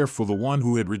to care for the one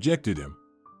who had rejected him.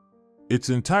 It's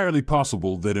entirely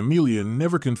possible that Emilia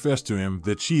never confessed to him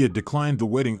that she had declined the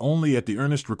wedding only at the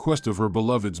earnest request of her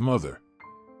beloved's mother.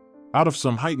 Out of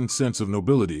some heightened sense of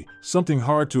nobility, something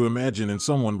hard to imagine in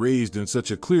someone raised in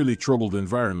such a clearly troubled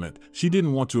environment, she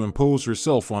didn't want to impose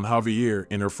herself on Javier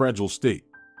in her fragile state.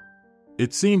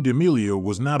 It seemed Emilia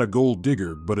was not a gold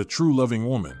digger but a true loving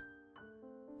woman.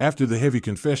 After the heavy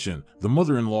confession, the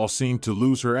mother-in-law seemed to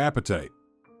lose her appetite.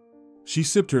 She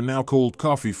sipped her now cold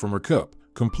coffee from her cup,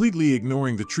 completely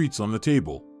ignoring the treats on the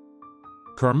table.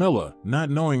 Carmela, not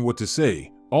knowing what to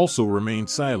say, also remained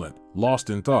silent, lost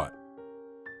in thought.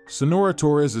 Sonora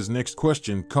Torres's next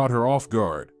question caught her off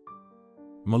guard.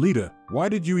 Melita, why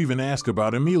did you even ask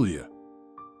about Emilia?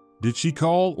 Did she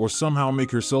call or somehow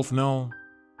make herself known?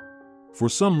 For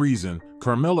some reason,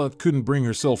 Carmela couldn't bring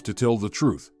herself to tell the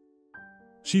truth.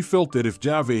 She felt that if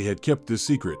Javier had kept this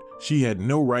secret, she had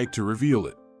no right to reveal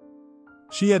it.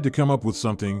 She had to come up with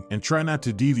something and try not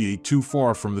to deviate too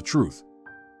far from the truth.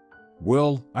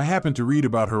 Well, I happened to read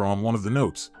about her on one of the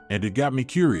notes, and it got me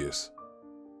curious.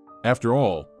 After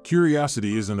all,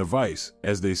 curiosity isn't a vice,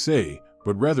 as they say,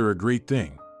 but rather a great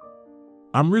thing.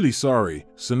 I'm really sorry,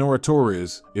 Sonora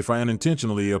Torres, if I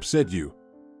unintentionally upset you.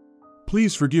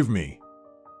 Please forgive me.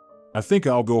 I think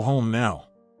I'll go home now.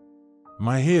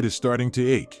 My head is starting to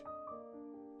ache.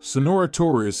 Sonora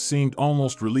Torres seemed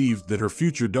almost relieved that her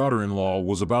future daughter-in-law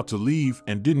was about to leave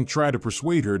and didn't try to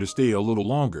persuade her to stay a little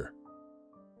longer.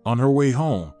 On her way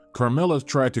home, Carmela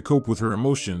tried to cope with her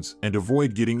emotions and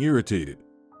avoid getting irritated.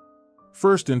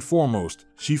 First and foremost,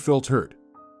 she felt hurt.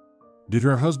 Did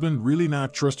her husband really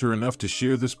not trust her enough to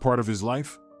share this part of his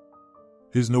life?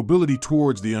 His nobility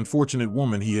towards the unfortunate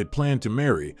woman he had planned to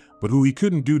marry, but who he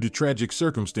couldn't due to tragic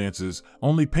circumstances,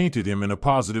 only painted him in a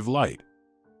positive light.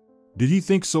 Did he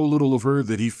think so little of her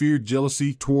that he feared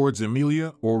jealousy towards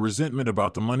Emilia or resentment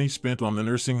about the money spent on the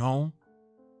nursing home?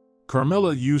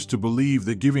 Carmela used to believe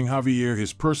that giving Javier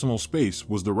his personal space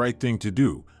was the right thing to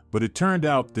do, but it turned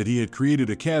out that he had created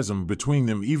a chasm between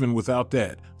them even without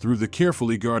that, through the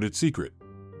carefully guarded secret.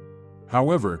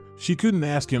 However, she couldn't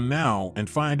ask him now and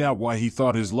find out why he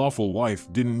thought his lawful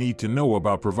wife didn't need to know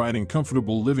about providing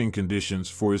comfortable living conditions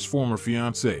for his former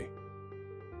fiancé.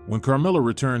 When Carmela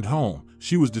returned home,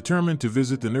 she was determined to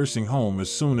visit the nursing home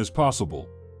as soon as possible.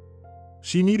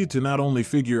 She needed to not only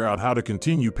figure out how to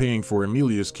continue paying for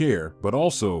Emilia's care, but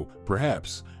also,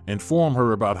 perhaps, inform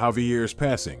her about Javier's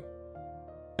passing.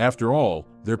 After all,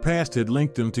 their past had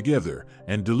linked them together,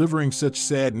 and delivering such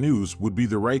sad news would be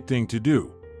the right thing to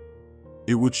do.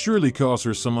 It would surely cause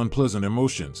her some unpleasant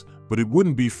emotions, but it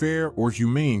wouldn't be fair or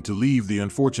humane to leave the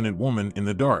unfortunate woman in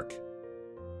the dark.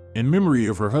 In memory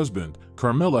of her husband,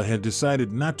 Carmela had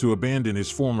decided not to abandon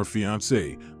his former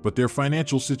fiancé, but their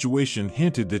financial situation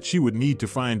hinted that she would need to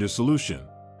find a solution.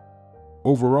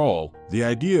 Overall, the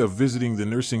idea of visiting the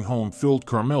nursing home filled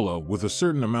Carmela with a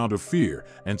certain amount of fear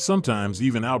and sometimes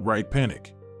even outright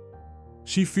panic.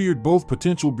 She feared both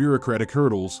potential bureaucratic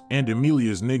hurdles and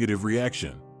Emilia's negative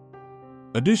reaction.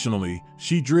 Additionally,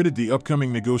 she dreaded the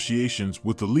upcoming negotiations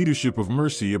with the leadership of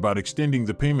Mercy about extending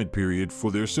the payment period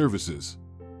for their services.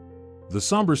 The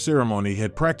somber ceremony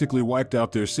had practically wiped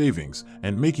out their savings,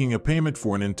 and making a payment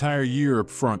for an entire year up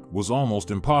front was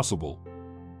almost impossible.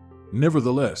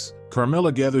 Nevertheless,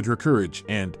 Carmela gathered her courage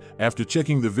and, after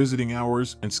checking the visiting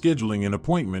hours and scheduling an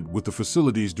appointment with the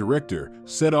facility's director,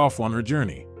 set off on her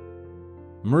journey.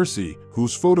 Mercy,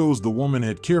 whose photos the woman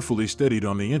had carefully studied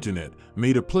on the internet,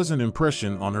 made a pleasant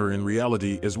impression on her in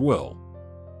reality as well.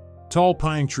 Tall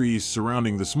pine trees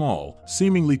surrounding the small,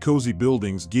 seemingly cozy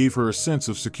buildings gave her a sense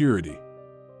of security.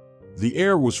 The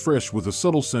air was fresh with a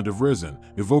subtle scent of resin,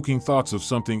 evoking thoughts of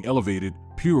something elevated,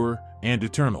 pure, and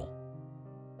eternal.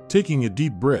 Taking a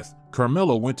deep breath,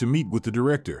 Carmela went to meet with the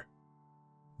director.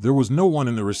 There was no one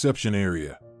in the reception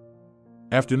area.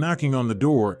 After knocking on the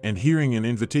door and hearing an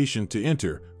invitation to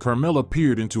enter, Carmela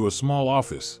peered into a small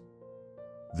office.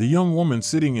 The young woman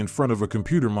sitting in front of a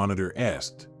computer monitor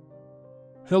asked,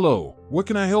 "Hello, what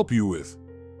can I help you with?"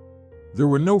 There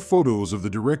were no photos of the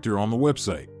director on the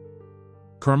website.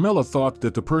 Carmela thought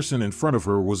that the person in front of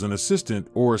her was an assistant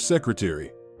or a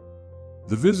secretary.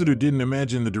 The visitor didn't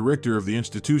imagine the director of the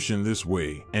institution this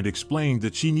way and explained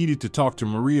that she needed to talk to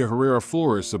Maria Herrera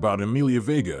Flores about Emilia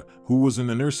Vega, who was in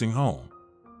the nursing home.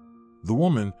 The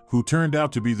woman, who turned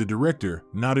out to be the director,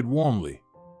 nodded warmly.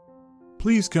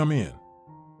 "Please come in.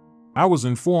 I was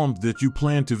informed that you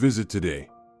planned to visit today.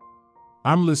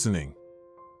 I'm listening."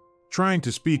 Trying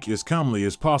to speak as calmly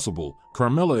as possible,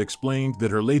 Carmela explained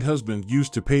that her late husband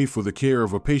used to pay for the care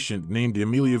of a patient named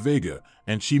Emilia Vega,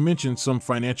 and she mentioned some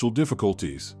financial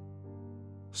difficulties.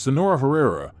 "Senora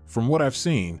Herrera, from what I've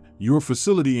seen, your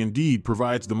facility indeed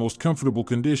provides the most comfortable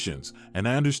conditions, and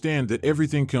I understand that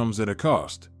everything comes at a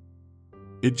cost.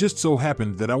 It just so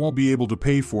happened that I won't be able to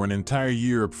pay for an entire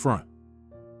year up front.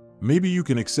 Maybe you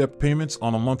can accept payments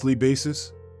on a monthly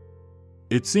basis?"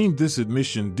 It seemed this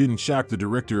admission didn't shock the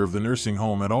director of the nursing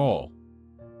home at all.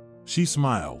 She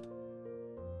smiled.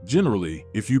 "Generally,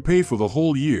 if you pay for the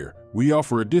whole year, we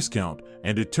offer a discount,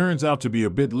 and it turns out to be a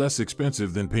bit less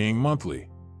expensive than paying monthly.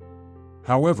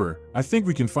 However, I think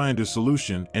we can find a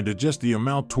solution and adjust the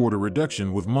amount toward a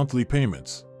reduction with monthly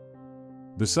payments.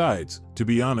 Besides, to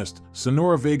be honest,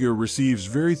 Senora Vega receives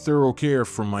very thorough care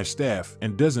from my staff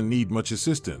and doesn't need much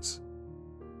assistance.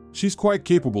 She's quite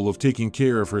capable of taking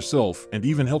care of herself and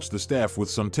even helps the staff with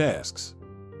some tasks.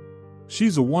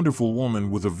 She's a wonderful woman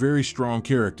with a very strong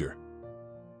character.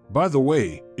 By the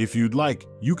way, if you'd like,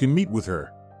 you can meet with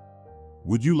her.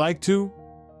 Would you like to?"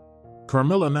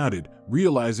 Carmela nodded,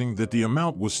 realizing that the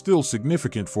amount was still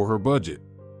significant for her budget.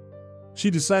 She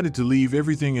decided to leave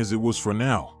everything as it was for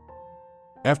now.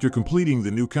 After completing the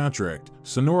new contract,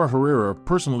 Senora Herrera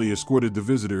personally escorted the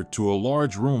visitor to a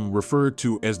large room referred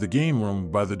to as the game room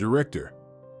by the director.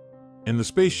 In the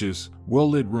spacious,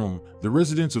 well-lit room, the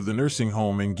residents of the nursing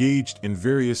home engaged in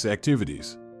various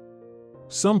activities.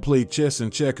 Some played chess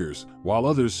and checkers, while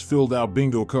others filled out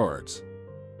bingo cards.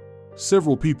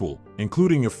 Several people,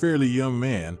 including a fairly young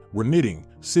man, were knitting,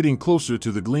 sitting closer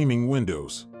to the gleaming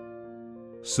windows.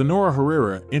 Senora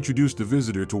Herrera introduced the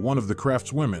visitor to one of the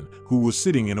craftswomen, who was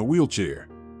sitting in a wheelchair.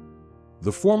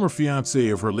 The former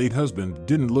fiancé of her late husband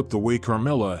didn't look the way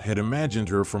Carmela had imagined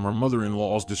her from her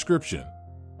mother-in-law's description.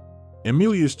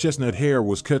 Emilia's chestnut hair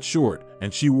was cut short,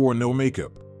 and she wore no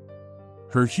makeup.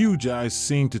 Her huge eyes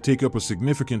seemed to take up a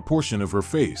significant portion of her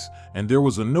face, and there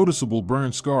was a noticeable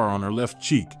burn scar on her left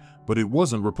cheek, but it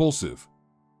wasn't repulsive.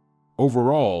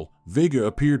 Overall, Vega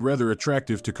appeared rather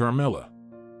attractive to Carmela.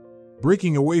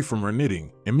 Breaking away from her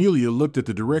knitting, Emilia looked at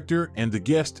the director and the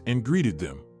guest and greeted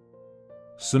them.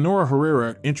 Senora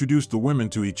Herrera introduced the women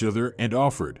to each other and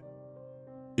offered,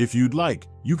 "If you'd like,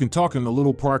 you can talk in the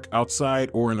little park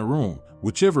outside or in a room,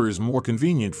 whichever is more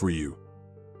convenient for you."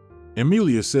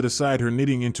 Emilia set aside her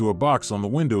knitting into a box on the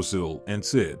windowsill and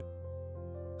said,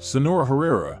 "Senora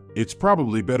Herrera, it's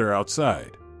probably better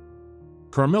outside."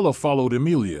 Carmela followed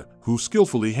Emilia, who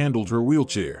skillfully handled her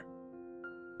wheelchair.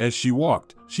 As she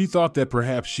walked, she thought that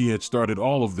perhaps she had started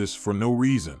all of this for no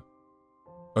reason.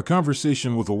 A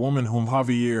conversation with a woman whom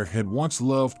Javier had once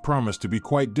loved promised to be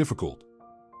quite difficult.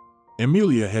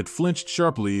 Emilia had flinched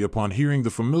sharply upon hearing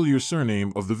the familiar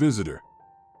surname of the visitor.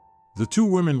 The two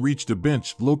women reached a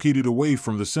bench located away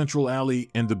from the central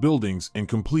alley and the buildings in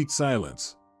complete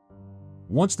silence.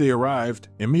 Once they arrived,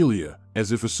 Emilia,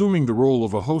 as if assuming the role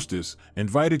of a hostess,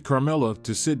 invited Carmela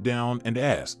to sit down and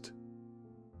asked,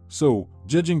 "So,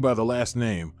 judging by the last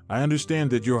name, I understand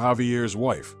that you're Javier's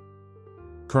wife."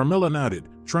 Carmela nodded,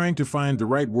 trying to find the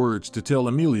right words to tell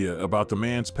Emilia about the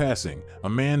man's passing, a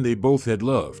man they both had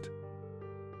loved.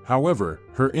 However,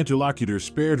 her interlocutor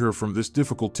spared her from this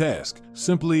difficult task,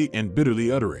 simply and bitterly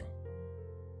uttering,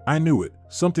 "I knew it,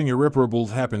 something irreparable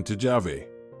happened to Javier.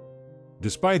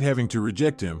 Despite having to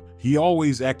reject him, he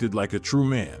always acted like a true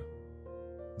man.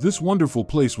 This wonderful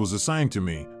place was assigned to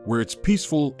me, where it's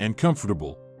peaceful and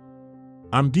comfortable.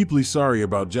 I'm deeply sorry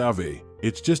about Javier,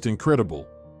 it's just incredible.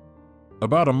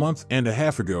 About a month and a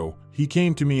half ago, he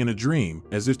came to me in a dream,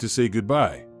 as if to say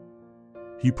goodbye.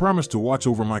 He promised to watch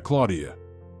over my Claudia.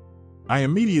 I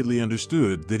immediately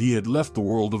understood that he had left the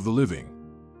world of the living.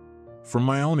 From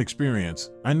my own experience,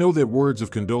 I know that words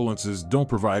of condolences don't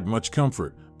provide much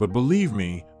comfort, but believe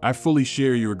me, I fully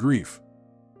share your grief.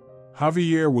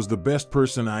 Javier was the best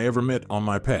person I ever met on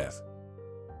my path.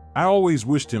 I always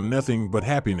wished him nothing but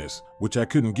happiness, which I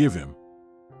couldn't give him.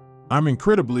 I'm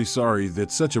incredibly sorry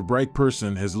that such a bright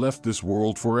person has left this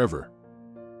world forever."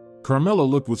 Carmela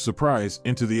looked with surprise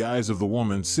into the eyes of the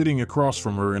woman sitting across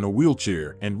from her in a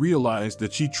wheelchair and realized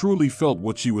that she truly felt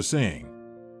what she was saying.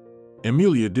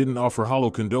 Emilia didn't offer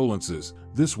hollow condolences.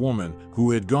 This woman,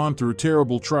 who had gone through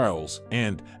terrible trials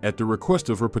and, at the request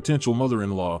of her potential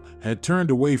mother-in-law, had turned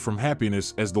away from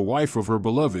happiness as the wife of her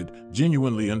beloved,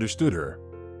 genuinely understood her.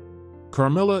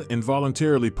 Carmela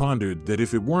involuntarily pondered that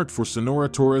if it weren't for Senora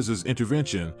Torres's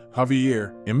intervention,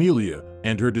 Javier, Emilia,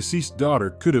 and her deceased daughter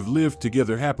could have lived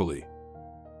together happily.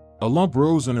 A lump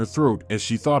rose in her throat as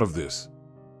she thought of this.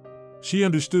 She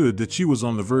understood that she was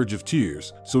on the verge of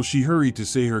tears, so she hurried to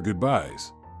say her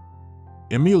goodbyes.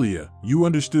 "Emilia, you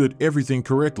understood everything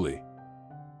correctly.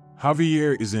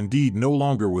 Javier is indeed no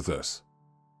longer with us.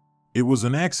 It was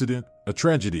an accident, a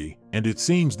tragedy, and it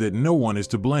seems that no one is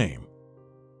to blame.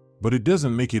 But it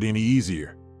doesn't make it any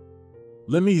easier.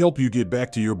 Let me help you get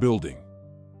back to your building."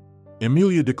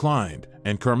 Emilia declined,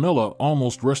 and Carmela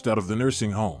almost rushed out of the nursing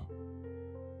home.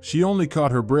 She only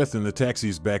caught her breath in the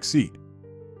taxi's back seat.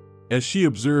 As she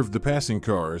observed the passing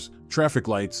cars, traffic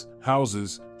lights,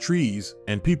 houses, trees,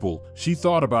 and people, she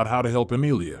thought about how to help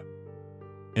Emilia.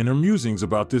 In her musings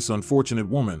about this unfortunate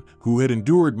woman, who had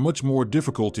endured much more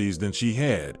difficulties than she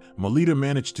had, Melita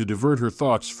managed to divert her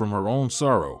thoughts from her own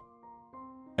sorrow.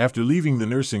 After leaving the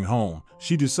nursing home,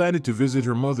 she decided to visit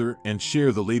her mother and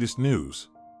share the latest news.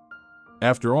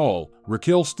 After all,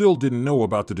 Raquel still didn't know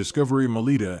about the discovery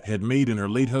Melita had made in her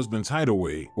late husband's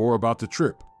hideaway or about the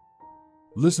trip.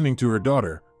 Listening to her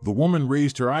daughter, the woman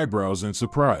raised her eyebrows in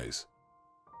surprise.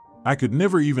 "I could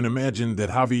never even imagine that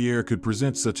Javier could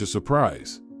present such a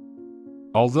surprise.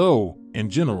 Although, in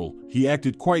general, he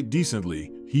acted quite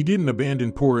decently, he didn't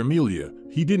abandon poor Emilia,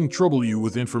 he didn't trouble you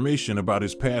with information about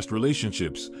his past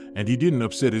relationships, and he didn't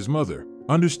upset his mother,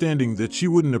 understanding that she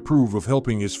wouldn't approve of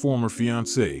helping his former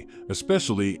fiancée,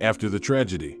 especially after the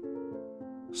tragedy.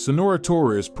 Senora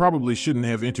Torres probably shouldn't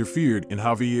have interfered in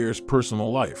Javier's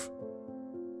personal life.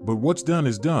 But what's done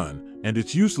is done, and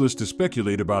it's useless to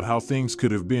speculate about how things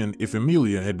could have been if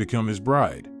Emilia had become his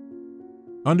bride."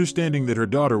 Understanding that her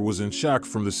daughter was in shock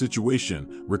from the situation,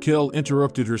 Raquel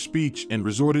interrupted her speech and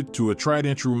resorted to a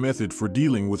tried-and-true method for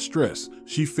dealing with stress.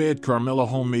 She fed Carmela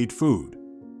homemade food.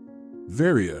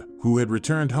 Varia, who had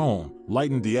returned home,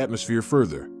 lightened the atmosphere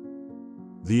further.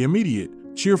 The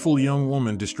immediate, cheerful young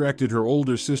woman distracted her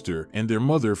older sister and their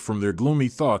mother from their gloomy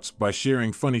thoughts by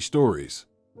sharing funny stories.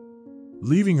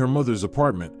 Leaving her mother's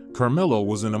apartment, Carmela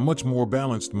was in a much more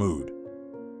balanced mood.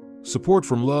 Support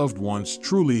from loved ones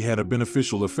truly had a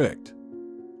beneficial effect.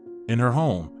 In her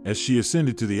home, as she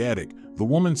ascended to the attic, the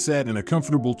woman sat in a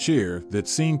comfortable chair that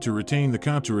seemed to retain the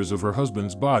contours of her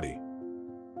husband's body.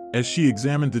 As she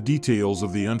examined the details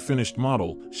of the unfinished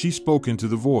model, she spoke into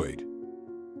the void.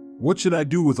 "What should I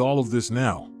do with all of this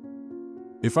now?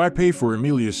 If I pay for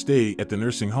Emilia's stay at the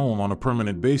nursing home on a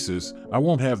permanent basis, I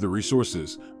won't have the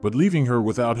resources, but leaving her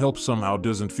without help somehow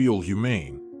doesn't feel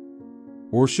humane.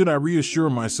 Or should I reassure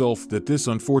myself that this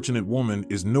unfortunate woman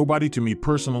is nobody to me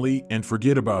personally and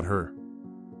forget about her?"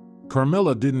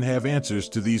 Carmela didn't have answers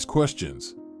to these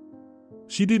questions.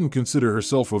 She didn't consider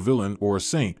herself a villain or a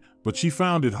saint, but she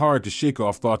found it hard to shake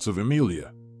off thoughts of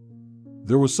Emilia.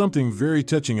 There was something very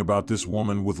touching about this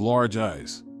woman with large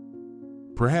eyes.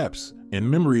 Perhaps, in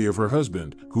memory of her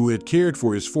husband, who had cared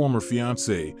for his former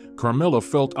fiancée, Carmela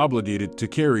felt obligated to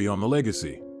carry on the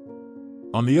legacy.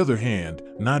 On the other hand,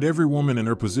 not every woman in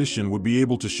her position would be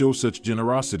able to show such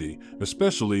generosity,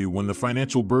 especially when the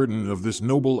financial burden of this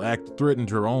noble act threatened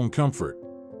her own comfort.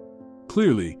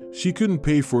 Clearly, she couldn't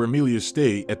pay for Emilia's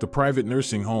stay at the private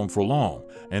nursing home for long,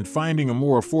 and finding a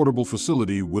more affordable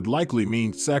facility would likely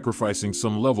mean sacrificing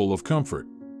some level of comfort.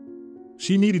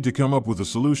 She needed to come up with a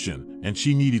solution, and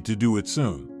she needed to do it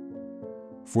soon.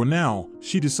 For now,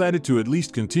 she decided to at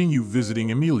least continue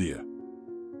visiting Emilia.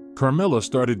 Carmela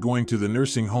started going to the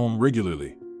nursing home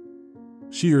regularly.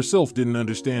 She herself didn't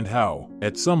understand how,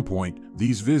 at some point,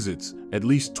 these visits, at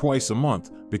least twice a month,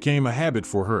 became a habit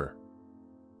for her.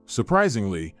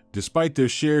 Surprisingly, despite their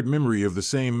shared memory of the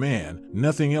same man,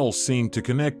 nothing else seemed to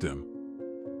connect them.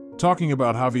 Talking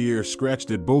about Javier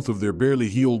scratched at both of their barely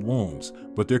healed wounds,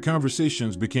 but their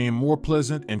conversations became more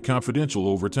pleasant and confidential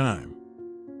over time.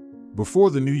 Before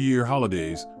the New Year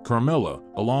holidays, Carmela,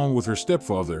 along with her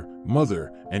stepfather,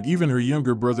 mother, and even her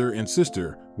younger brother and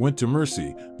sister, went to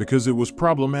Mercy because it was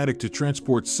problematic to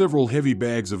transport several heavy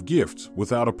bags of gifts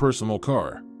without a personal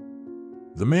car.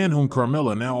 The man whom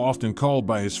Carmela now often called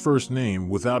by his first name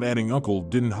without adding uncle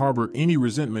didn't harbor any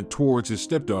resentment towards his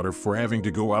stepdaughter for having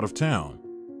to go out of town.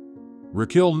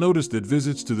 Raquel noticed that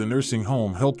visits to the nursing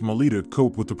home helped Melita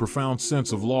cope with the profound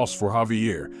sense of loss for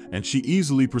Javier, and she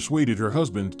easily persuaded her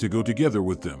husband to go together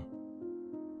with them.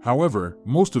 However,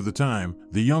 most of the time,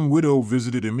 the young widow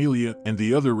visited Emilia and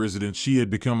the other residents she had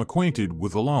become acquainted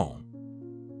with alone.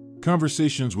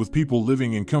 Conversations with people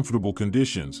living in comfortable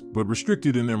conditions, but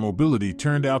restricted in their mobility,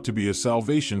 turned out to be a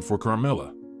salvation for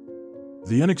Carmela.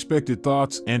 The unexpected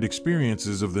thoughts and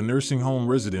experiences of the nursing home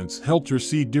residents helped her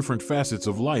see different facets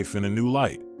of life in a new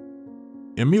light.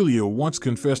 Emilia once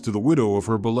confessed to the widow of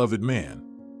her beloved man.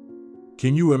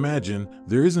 "Can you imagine,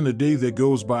 there isn't a day that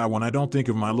goes by when I don't think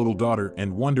of my little daughter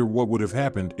and wonder what would have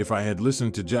happened if I had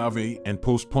listened to Javier and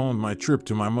postponed my trip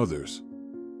to my mother's.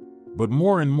 But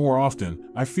more and more often,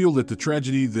 I feel that the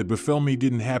tragedy that befell me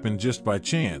didn't happen just by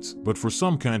chance, but for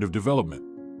some kind of development."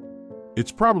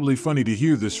 It's probably funny to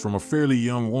hear this from a fairly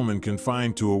young woman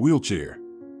confined to a wheelchair.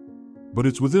 But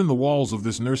it's within the walls of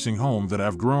this nursing home that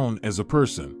I've grown as a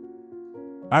person.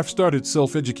 I've started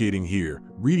self-educating here,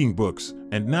 reading books,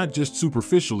 and not just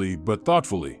superficially but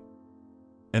thoughtfully.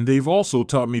 And they've also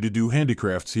taught me to do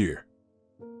handicrafts here.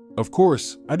 Of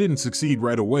course, I didn't succeed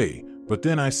right away, but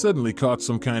then I suddenly caught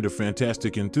some kind of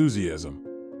fantastic enthusiasm.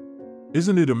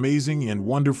 Isn't it amazing and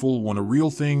wonderful when a real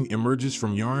thing emerges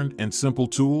from yarn and simple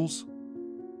tools?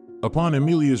 Upon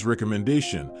Emilia's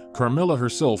recommendation, Carmela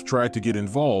herself tried to get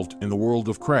involved in the world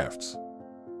of crafts.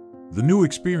 The new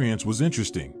experience was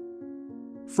interesting.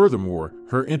 Furthermore,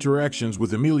 her interactions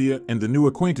with Emilia and the new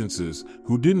acquaintances,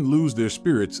 who didn't lose their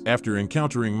spirits after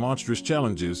encountering monstrous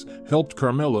challenges, helped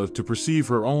Carmela to perceive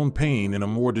her own pain in a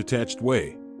more detached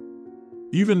way.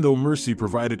 Even though Mercy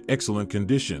provided excellent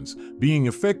conditions, being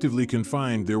effectively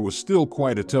confined there was still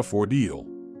quite a tough ordeal.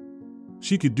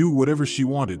 She could do whatever she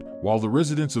wanted, while the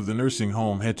residents of the nursing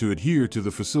home had to adhere to the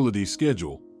facility's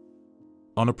schedule.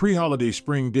 On a pre-holiday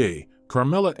spring day,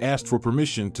 Carmela asked for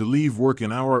permission to leave work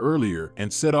an hour earlier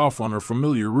and set off on her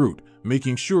familiar route,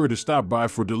 making sure to stop by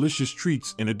for delicious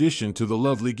treats in addition to the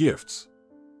lovely gifts.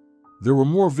 There were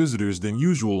more visitors than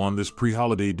usual on this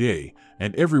pre-holiday day,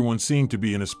 and everyone seemed to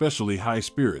be in especially high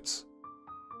spirits.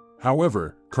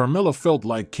 However, Carmela felt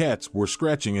like cats were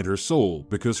scratching at her soul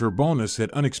because her bonus had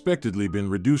unexpectedly been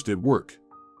reduced at work.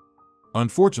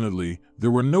 Unfortunately, there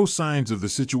were no signs of the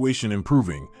situation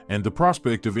improving, and the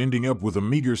prospect of ending up with a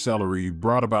meager salary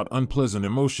brought about unpleasant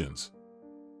emotions.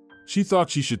 She thought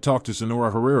she should talk to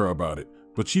Senora Herrera about it,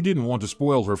 but she didn't want to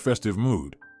spoil her festive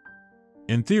mood.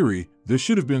 In theory, there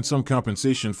should have been some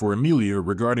compensation for Emilia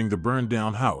regarding the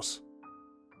burned-down house.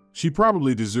 She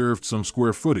probably deserved some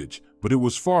square footage, but it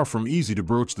was far from easy to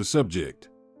broach the subject.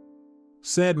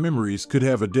 Sad memories could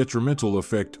have a detrimental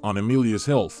effect on Emilia's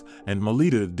health, and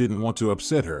Melita didn't want to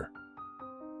upset her.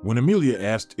 When Emilia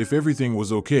asked if everything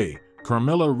was okay,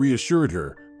 Carmela reassured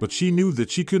her, but she knew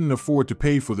that she couldn't afford to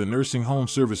pay for the nursing home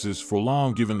services for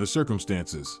long given the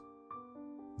circumstances.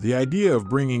 The idea of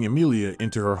bringing Emilia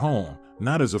into her home,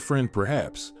 not as a friend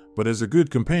perhaps, but as a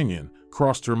good companion,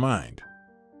 crossed her mind.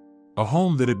 A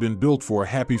home that had been built for a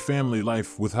happy family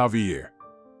life with Javier.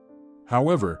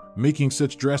 However, making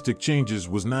such drastic changes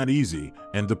was not easy,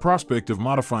 and the prospect of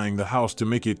modifying the house to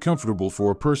make it comfortable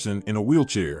for a person in a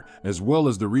wheelchair, as well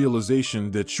as the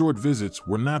realization that short visits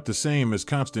were not the same as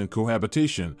constant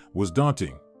cohabitation, was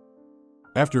daunting.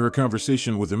 After her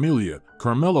conversation with Emilia,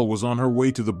 Carmela was on her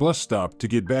way to the bus stop to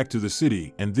get back to the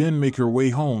city and then make her way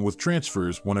home with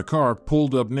transfers when a car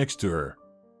pulled up next to her.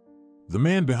 The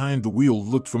man behind the wheel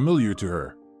looked familiar to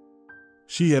her.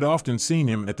 She had often seen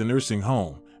him at the nursing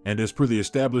home, and as per the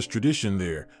established tradition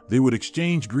there, they would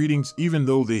exchange greetings even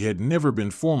though they had never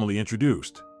been formally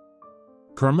introduced.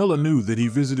 Carmela knew that he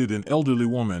visited an elderly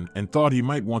woman and thought he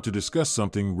might want to discuss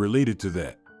something related to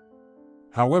that.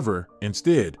 However,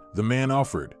 instead, the man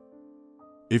offered,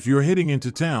 "If you're heading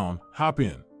into town, hop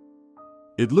in.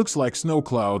 It looks like snow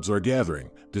clouds are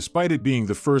gathering, despite it being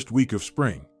the first week of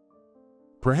spring."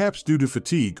 Perhaps due to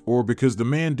fatigue or because the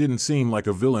man didn't seem like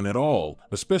a villain at all,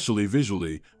 especially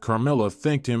visually, Carmela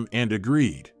thanked him and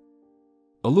agreed.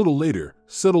 A little later,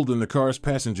 settled in the car's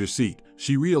passenger seat,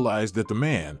 she realized that the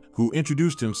man, who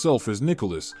introduced himself as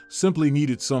Nicholas, simply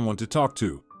needed someone to talk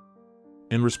to.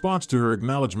 In response to her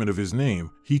acknowledgement of his name,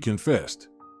 he confessed,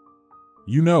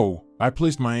 "You know, I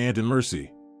placed my aunt in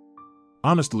Mercy.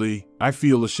 Honestly, I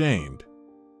feel ashamed.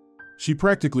 She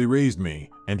practically raised me,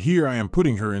 and here I am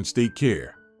putting her in state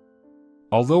care.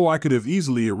 Although I could have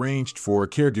easily arranged for a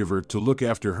caregiver to look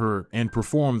after her and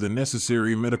perform the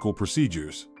necessary medical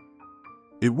procedures.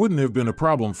 It wouldn't have been a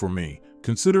problem for me,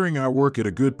 considering I work at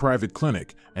a good private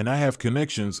clinic and I have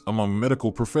connections among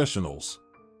medical professionals.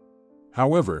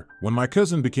 However, when my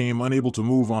cousin became unable to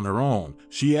move on her own,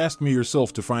 she asked me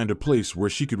herself to find a place where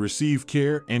she could receive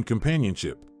care and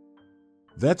companionship.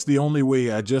 That's the only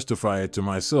way I justify it to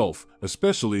myself,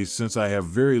 especially since I have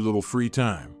very little free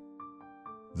time."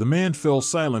 The man fell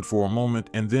silent for a moment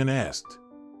and then asked,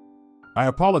 "I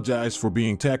apologize for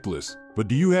being tactless, but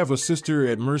do you have a sister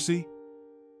at Mercy?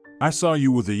 I saw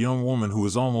you with a young woman who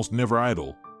is almost never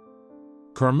idle."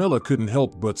 Carmela couldn't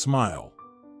help but smile.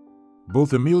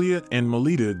 Both Amelia and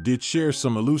Melita did share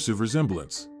some elusive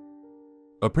resemblance.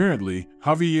 Apparently,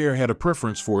 Javier had a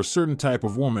preference for a certain type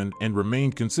of woman and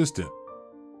remained consistent.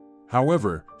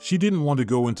 However, she didn't want to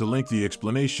go into lengthy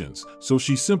explanations, so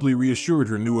she simply reassured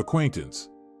her new acquaintance.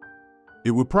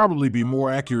 "It would probably be more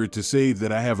accurate to say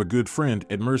that I have a good friend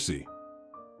at Mercy.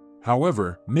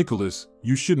 However, Nicholas,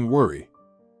 you shouldn't worry.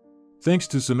 Thanks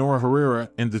to Senora Herrera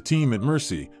and the team at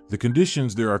Mercy, the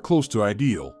conditions there are close to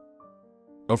ideal.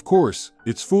 Of course,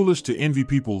 it's foolish to envy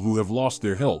people who have lost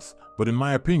their health, but in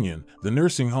my opinion, the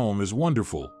nursing home is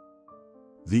wonderful.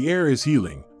 The air is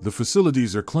healing, the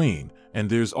facilities are clean, and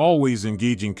there's always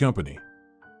engaging company.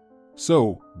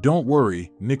 So, don't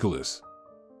worry, Nicholas.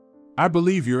 I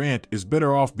believe your aunt is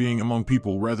better off being among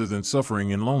people rather than suffering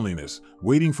in loneliness,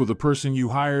 waiting for the person you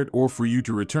hired or for you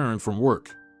to return from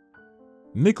work."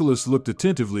 Nicholas looked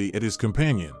attentively at his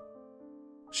companion.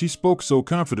 She spoke so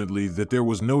confidently that there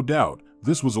was no doubt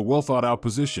this was a well-thought-out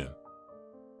position.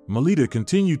 Melita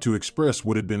continued to express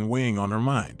what had been weighing on her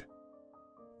mind.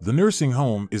 "The nursing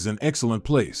home is an excellent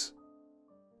place.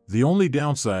 The only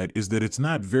downside is that it's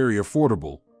not very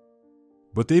affordable.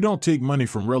 But they don't take money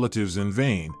from relatives in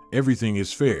vain, everything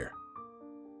is fair.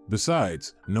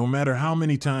 Besides, no matter how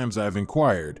many times I've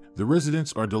inquired, the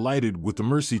residents are delighted with the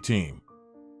Mercy team.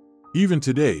 Even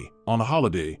today, on a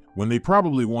holiday, when they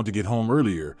probably want to get home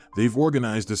earlier, they've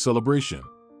organized a celebration.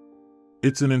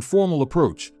 It's an informal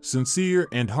approach, sincere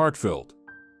and heartfelt.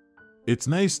 It's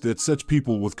nice that such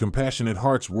people with compassionate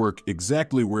hearts work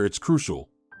exactly where it's crucial."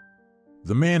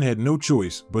 The man had no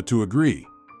choice but to agree.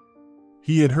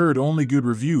 He had heard only good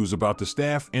reviews about the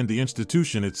staff and the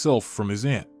institution itself from his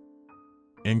aunt.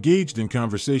 Engaged in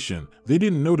conversation, they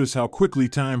didn't notice how quickly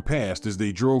time passed as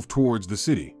they drove towards the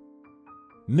city.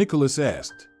 Nicholas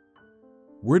asked,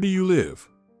 "Where do you live?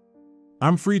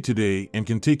 I'm free today and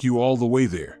can take you all the way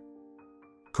there."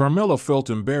 Carmela felt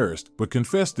embarrassed but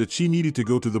confessed that she needed to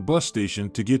go to the bus station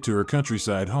to get to her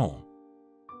countryside home.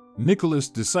 Nicholas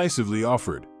decisively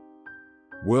offered,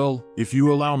 "Well, if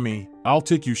you allow me, I'll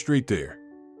take you straight there.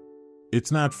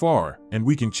 It's not far, and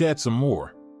we can chat some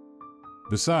more.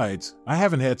 Besides, I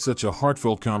haven't had such a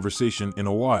heartfelt conversation in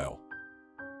a while."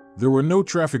 There were no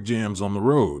traffic jams on the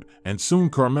road, and soon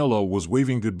Carmela was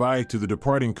waving goodbye to the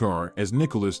departing car as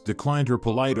Nicholas declined her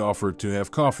polite offer to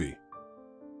have coffee.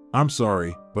 "I'm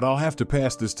sorry, but I'll have to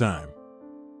pass this time.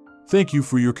 Thank you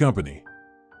for your company.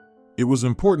 It was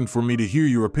important for me to hear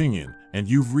your opinion, and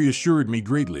you've reassured me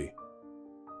greatly.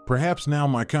 Perhaps now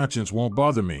my conscience won't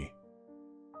bother me."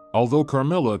 Although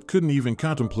Carmela couldn't even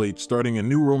contemplate starting a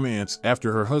new romance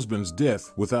after her husband's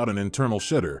death without an internal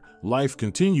shudder, life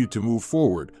continued to move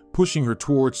forward, pushing her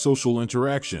towards social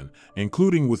interaction,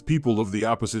 including with people of the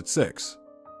opposite sex.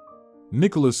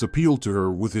 Nicholas appealed to her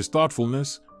with his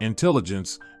thoughtfulness,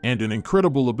 intelligence, and an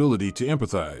incredible ability to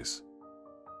empathize.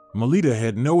 Melita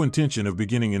had no intention of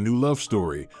beginning a new love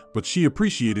story, but she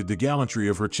appreciated the gallantry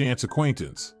of her chance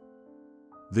acquaintance.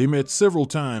 They met several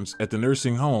times at the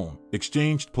nursing home,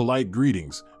 exchanged polite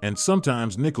greetings, and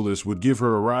sometimes Nicholas would give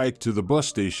her a ride to the bus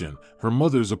station, her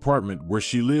mother's apartment where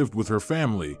she lived with her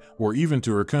family, or even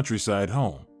to her countryside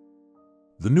home.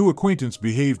 The new acquaintance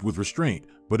behaved with restraint,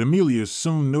 but Amelia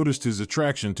soon noticed his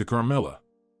attraction to Carmela.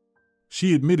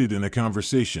 She admitted in a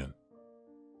conversation,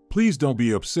 "Please don't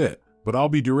be upset, but I'll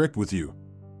be direct with you.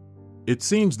 It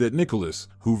seems that Nicholas,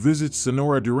 who visits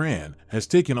Senora Duran, has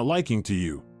taken a liking to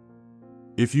you.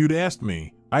 If you'd asked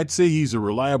me, I'd say he's a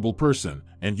reliable person,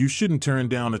 and you shouldn't turn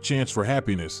down a chance for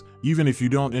happiness, even if you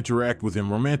don't interact with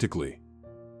him romantically.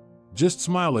 Just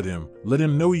smile at him, let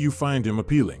him know you find him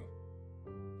appealing.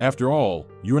 After all,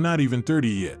 you're not even 30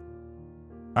 yet.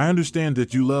 I understand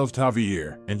that you loved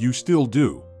Javier, and you still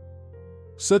do.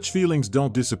 Such feelings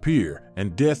don't disappear,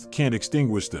 and death can't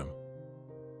extinguish them.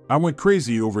 I went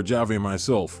crazy over Javier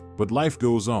myself, but life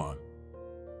goes on.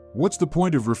 What's the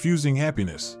point of refusing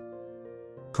happiness?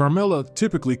 Carmela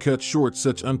typically cuts short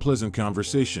such unpleasant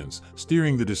conversations,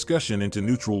 steering the discussion into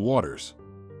neutral waters.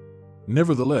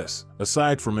 Nevertheless,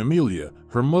 aside from Emilia,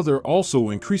 her mother also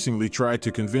increasingly tried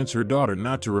to convince her daughter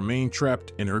not to remain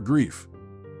trapped in her grief.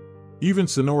 Even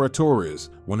Senora Torres,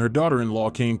 when her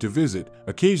daughter-in-law came to visit,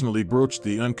 occasionally broached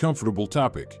the uncomfortable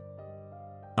topic.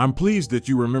 I'm pleased that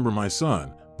you remember my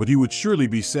son, but he would surely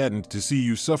be saddened to see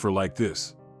you suffer like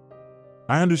this.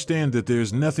 I understand that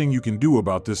there's nothing you can do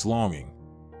about this longing.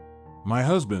 My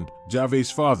husband, Javier's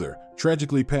father,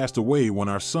 tragically passed away when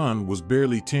our son was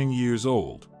barely 10 years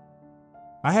old.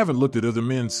 I haven't looked at other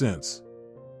men since.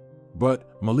 But,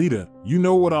 Melita, you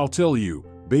know what I'll tell you,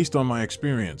 based on my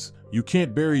experience, you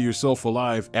can't bury yourself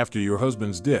alive after your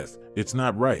husband's death. It's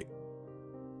not right.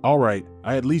 All right,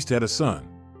 I at least had a son.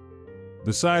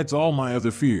 Besides all my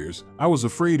other fears, I was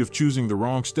afraid of choosing the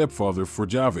wrong stepfather for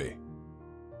Javier.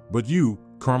 But you,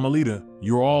 Carmelita,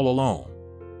 you're all alone.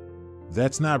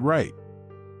 That's not right.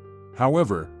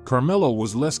 However, Carmela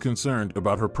was less concerned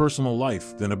about her personal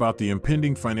life than about the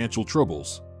impending financial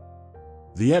troubles.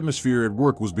 The atmosphere at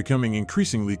work was becoming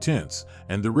increasingly tense,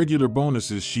 and the regular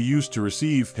bonuses she used to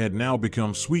receive had now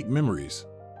become sweet memories.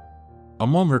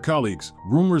 Among her colleagues,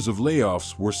 rumors of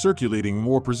layoffs were circulating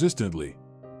more persistently.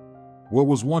 What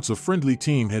was once a friendly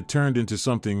team had turned into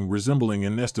something resembling a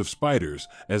nest of spiders,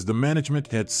 as the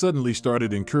management had suddenly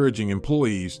started encouraging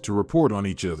employees to report on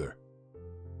each other.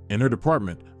 In her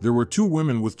department, there were 2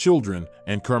 women with children,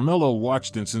 and Carmela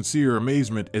watched in sincere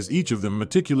amazement as each of them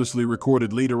meticulously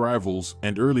recorded late arrivals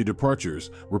and early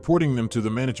departures, reporting them to the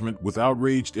management with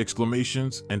outraged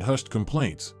exclamations and hushed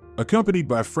complaints, accompanied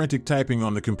by frantic typing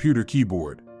on the computer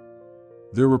keyboard.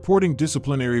 They're reporting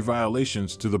disciplinary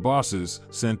violations to the bosses,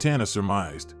 Santana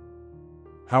surmised.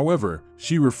 However,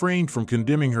 she refrained from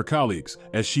condemning her colleagues,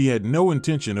 as she had no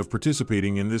intention of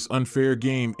participating in this unfair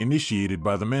game initiated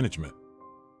by the management.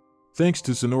 Thanks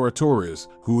to Senora Torres,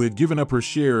 who had given up her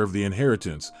share of the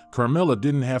inheritance, Carmela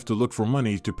didn't have to look for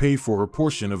money to pay for her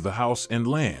portion of the house and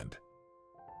land.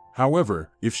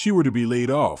 However, if she were to be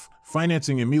laid off,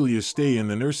 financing Emilia's stay in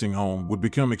the nursing home would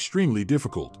become extremely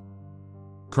difficult.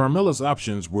 Carmela's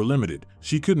options were limited.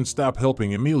 She couldn't stop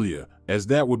helping Emilia, as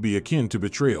that would be akin to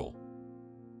betrayal.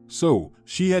 So,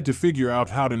 she had to figure out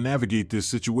how to navigate this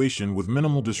situation with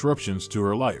minimal disruptions to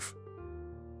her life.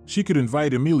 She could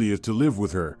invite Emilia to live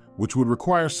with her, which would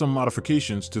require some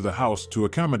modifications to the house to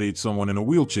accommodate someone in a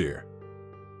wheelchair.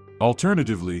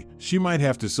 Alternatively, she might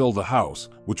have to sell the house,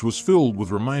 which was filled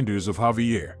with reminders of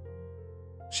Javier.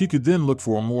 She could then look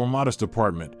for a more modest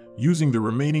apartment, using the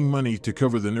remaining money to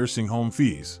cover the nursing home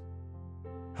fees.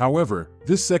 However,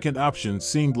 this second option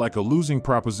seemed like a losing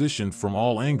proposition from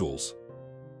all angles.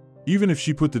 Even if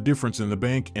she put the difference in the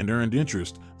bank and earned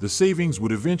interest, the savings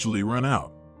would eventually run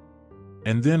out.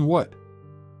 And then what?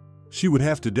 She would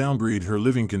have to downgrade her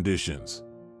living conditions.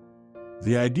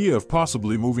 The idea of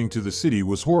possibly moving to the city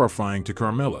was horrifying to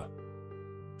Carmela.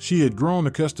 She had grown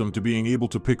accustomed to being able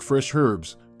to pick fresh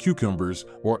herbs, cucumbers,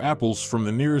 or apples from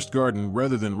the nearest garden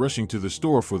rather than rushing to the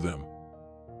store for them.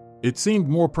 It seemed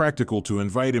more practical to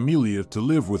invite Emilia to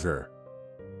live with her.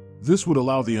 This would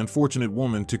allow the unfortunate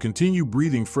woman to continue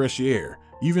breathing fresh air,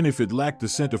 even if it lacked the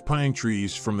scent of pine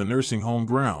trees from the nursing home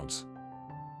grounds.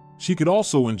 She could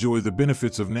also enjoy the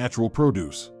benefits of natural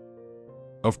produce.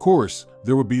 Of course,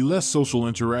 there would be less social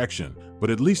interaction, but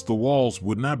at least the walls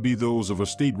would not be those of a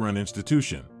state-run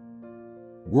institution.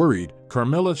 Worried,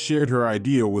 Carmela shared her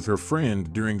idea with her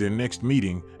friend during their next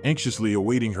meeting, anxiously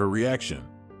awaiting her reaction.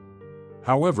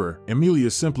 However, Emilia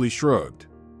simply shrugged.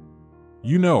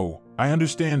 You know, I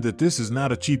understand that this is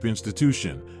not a cheap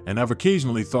institution, and I've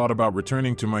occasionally thought about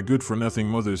returning to my good-for-nothing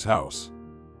mother's house.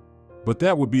 But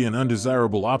that would be an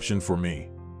undesirable option for me.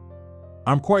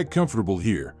 I'm quite comfortable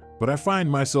here, but I find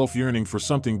myself yearning for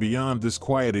something beyond this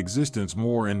quiet existence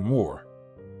more and more.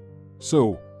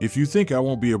 So, if you think I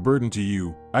won't be a burden to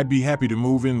you, I'd be happy to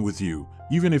move in with you,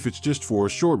 even if it's just for a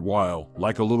short while,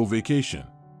 like a little vacation.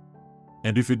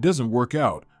 And if it doesn't work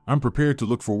out, I'm prepared to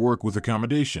look for work with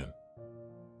accommodation.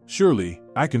 Surely,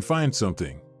 I can find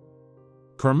something.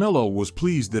 Carmela was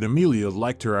pleased that Emilia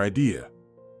liked her idea.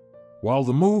 While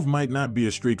the move might not be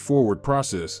a straightforward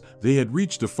process, they had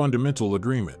reached a fundamental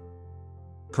agreement.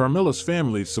 Carmela's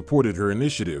family supported her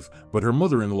initiative, but her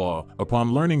mother-in-law,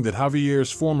 upon learning that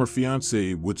Javier's former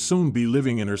fiancée would soon be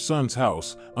living in her son's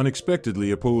house,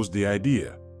 unexpectedly opposed the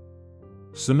idea.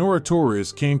 Sonora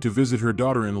Torres came to visit her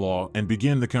daughter-in-law and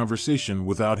began the conversation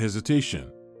without hesitation.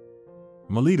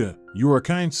 "Melita, you are a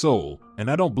kind soul,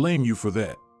 and I don't blame you for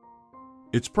that.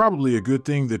 It's probably a good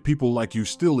thing that people like you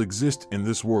still exist in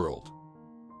this world.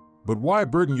 But why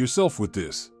burden yourself with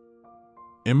this?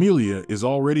 Emilia is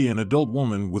already an adult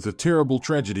woman with a terrible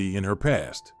tragedy in her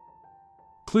past.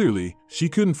 Clearly, she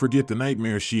couldn't forget the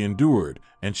nightmare she endured,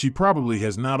 and she probably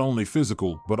has not only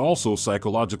physical but also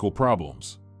psychological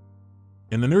problems.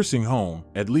 In the nursing home,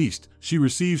 at least, she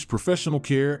receives professional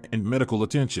care and medical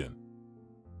attention.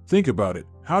 Think about it,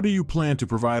 how do you plan to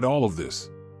provide all of this?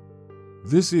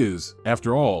 This is,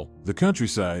 after all, the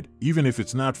countryside, even if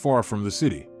it's not far from the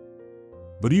city.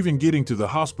 But even getting to the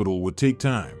hospital would take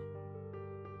time."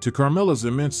 To Carmela's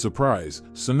immense surprise,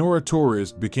 Sonora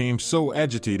Torres became so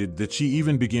agitated that she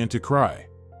even began to cry.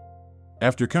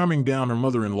 After calming down her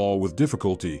mother-in-law with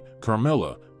difficulty,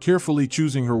 Carmela, carefully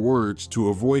choosing her words to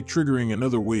avoid triggering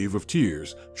another wave of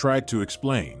tears, tried to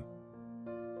explain.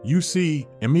 "You see,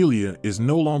 Emilia is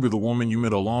no longer the woman you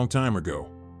met a long time ago.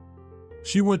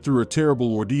 She went through a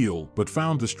terrible ordeal but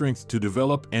found the strength to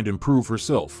develop and improve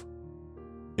herself.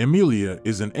 Emilia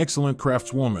is an excellent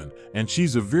craftswoman, and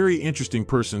she's a very interesting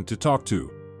person to talk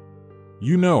to.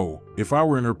 You know, if I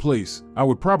were in her place, I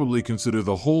would probably consider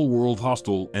the whole world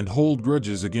hostile and hold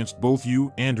grudges against both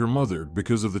you and her mother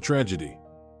because of the tragedy.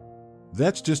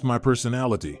 That's just my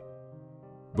personality.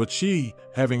 But she,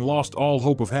 having lost all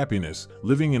hope of happiness,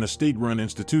 living in a state-run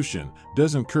institution,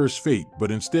 doesn't curse fate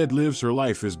but instead lives her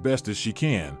life as best as she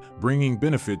can, bringing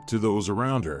benefit to those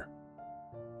around her.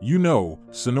 You know,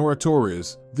 Sonora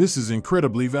Torres, this is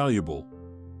incredibly valuable.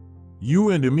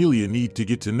 You and Emilia need to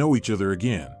get to know each other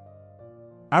again.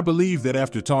 I believe that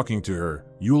after talking to her,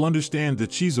 you'll understand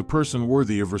that she's a person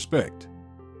worthy of respect."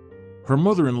 Her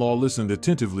mother-in-law listened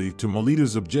attentively to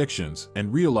Melita's objections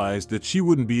and realized that she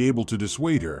wouldn't be able to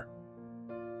dissuade her.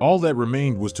 All that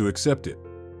remained was to accept it.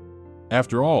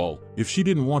 After all, if she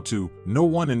didn't want to, no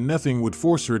one and nothing would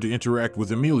force her to interact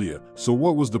with Emilia, so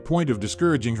what was the point of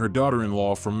discouraging her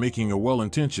daughter-in-law from making a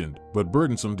well-intentioned but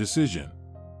burdensome decision?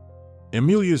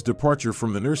 Emilia's departure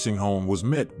from the nursing home was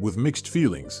met with mixed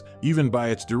feelings, even by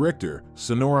its director,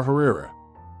 Sonora Herrera.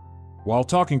 While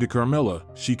talking to Carmela,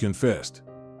 she confessed,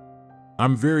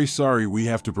 "I'm very sorry we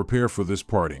have to prepare for this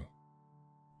parting.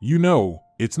 You know,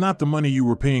 it's not the money you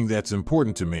were paying that's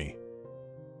important to me.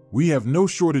 We have no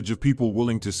shortage of people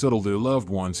willing to settle their loved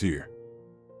ones here.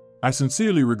 I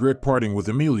sincerely regret parting with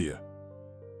Emilia.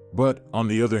 But, on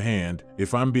the other hand,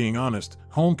 if I'm being honest,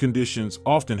 home conditions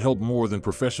often help more than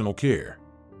professional care.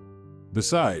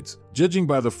 Besides, judging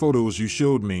by the photos you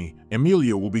showed me,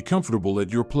 Emilia will be comfortable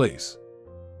at your place.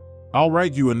 I'll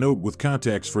write you a note with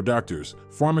contacts for doctors,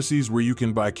 pharmacies where you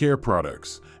can buy care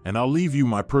products, and I'll leave you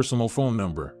my personal phone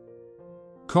number.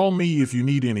 Call me if you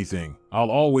need anything, I'll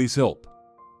always help."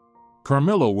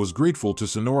 Carmela was grateful to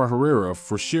Sonora Herrera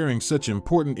for sharing such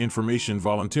important information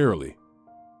voluntarily.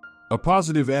 A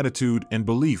positive attitude and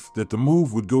belief that the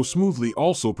move would go smoothly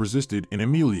also persisted in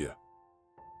Emilia.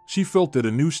 She felt that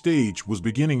a new stage was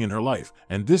beginning in her life,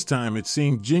 and this time it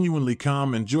seemed genuinely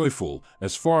calm and joyful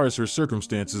as far as her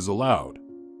circumstances allowed.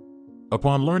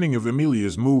 Upon learning of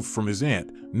Emilia's move from his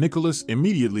aunt, Nicholas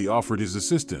immediately offered his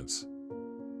assistance.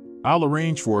 "I'll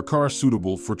arrange for a car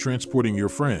suitable for transporting your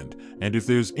friend, and if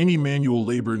there's any manual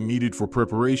labor needed for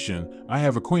preparation, I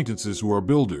have acquaintances who are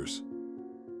builders.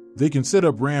 They can set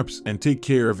up ramps and take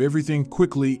care of everything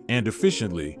quickly and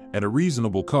efficiently at a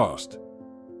reasonable cost."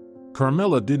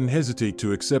 Carmela didn't hesitate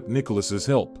to accept Nicholas's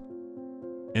help.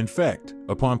 In fact,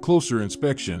 upon closer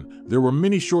inspection, there were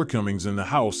many shortcomings in the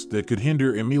house that could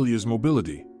hinder Emilia's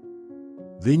mobility.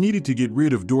 They needed to get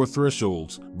rid of door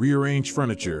thresholds, rearrange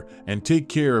furniture, and take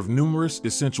care of numerous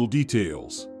essential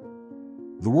details.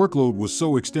 The workload was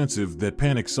so extensive that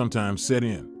panic sometimes set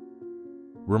in.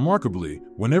 Remarkably,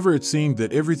 whenever it seemed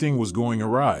that everything was going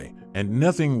awry, and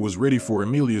nothing was ready for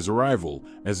Emilia's arrival,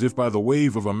 as if by the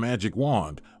wave of a magic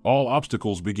wand, all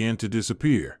obstacles began to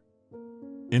disappear.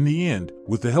 In the end,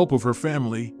 with the help of her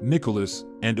family, Nicholas,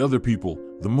 and other people,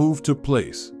 the move took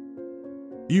place.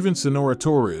 Even Sonora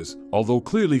Torres, although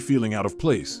clearly feeling out of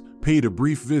place, paid a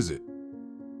brief visit.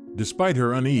 Despite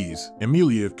her unease,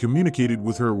 Emilia communicated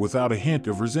with her without a hint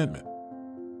of resentment.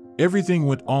 Everything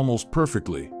went almost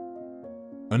perfectly.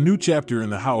 A new chapter in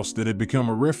the house that had become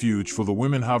a refuge for the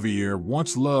women Javier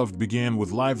once loved began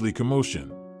with lively commotion.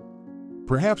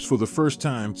 Perhaps for the first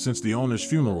time since the owner's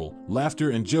funeral, laughter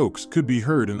and jokes could be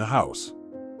heard in the house.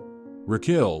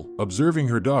 Raquel, observing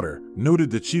her daughter,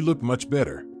 noted that she looked much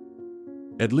better.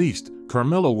 At least,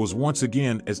 Carmela was once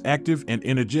again as active and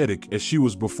energetic as she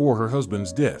was before her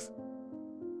husband's death.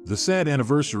 The sad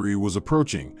anniversary was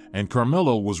approaching, and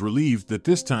Carmela was relieved that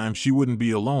this time she wouldn't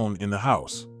be alone in the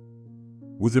house.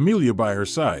 With Amelia by her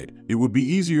side, it would be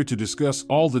easier to discuss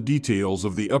all the details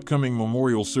of the upcoming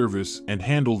memorial service and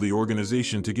handle the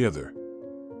organization together.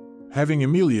 Having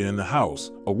Amelia in the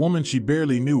house, a woman she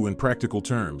barely knew in practical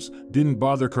terms, didn't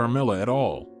bother Carmela at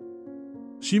all.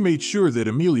 She made sure that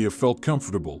Amelia felt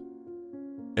comfortable.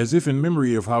 As if in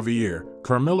memory of Javier,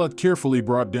 Carmela carefully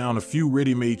brought down a few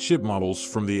ready-made ship models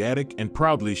from the attic and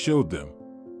proudly showed them.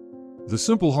 The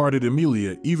simple-hearted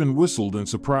Amelia even whistled in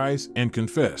surprise and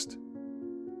confessed,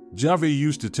 "Javier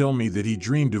used to tell me that he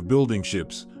dreamed of building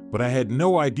ships, but I had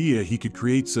no idea he could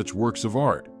create such works of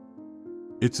art.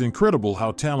 It's incredible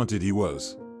how talented he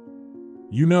was.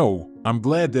 You know, I'm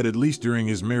glad that at least during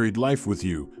his married life with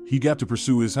you, he got to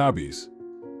pursue his hobbies."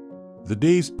 The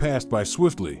days passed by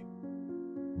swiftly.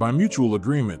 By mutual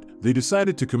agreement, they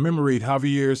decided to commemorate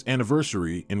Javier's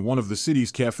anniversary in one of the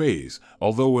city's cafes,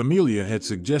 although Amelia had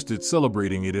suggested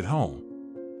celebrating it at home.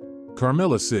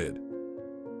 Carmela said,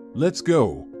 "Let's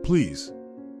go, please.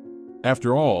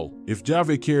 After all, if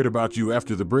Javier cared about you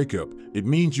after the breakup, it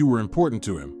means you were important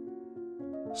to him."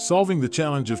 Solving the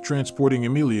challenge of transporting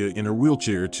Amelia in her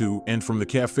wheelchair to and from the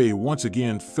cafe once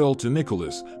again fell to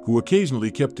Nicholas, who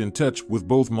occasionally kept in touch with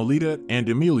both Melita and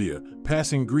Amelia,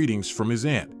 passing greetings from his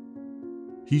aunt.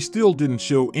 He still didn't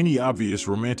show any obvious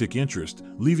romantic interest,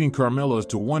 leaving Carmela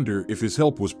to wonder if his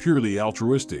help was purely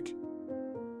altruistic.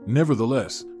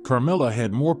 Nevertheless, Carmela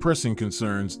had more pressing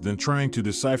concerns than trying to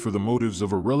decipher the motives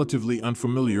of a relatively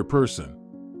unfamiliar person.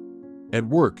 At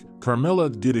work, Carmela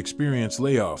did experience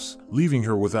layoffs, leaving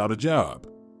her without a job.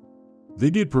 They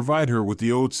did provide her with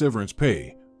the owed severance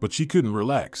pay, but she couldn't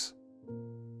relax.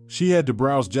 She had to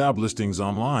browse job listings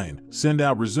online, send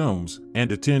out resumes,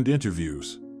 and attend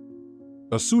interviews.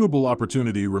 A suitable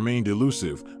opportunity remained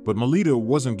elusive, but Melita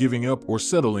wasn't giving up or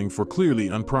settling for clearly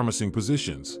unpromising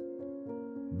positions.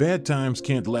 Bad times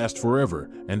can't last forever,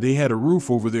 and they had a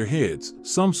roof over their heads,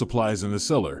 some supplies in the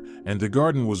cellar, and the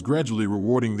garden was gradually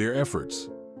rewarding their efforts.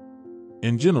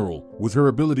 In general, with her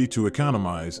ability to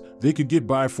economize, they could get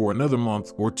by for another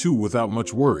month or two without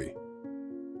much worry.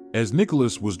 As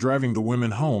Nicholas was driving the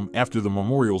women home after the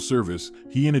memorial service,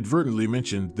 he inadvertently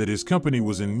mentioned that his company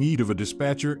was in need of a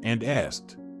dispatcher and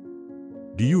asked,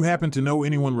 "Do you happen to know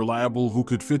anyone reliable who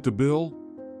could fit the bill?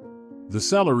 The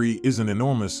salary isn't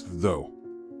enormous, though."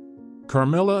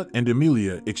 Carmela and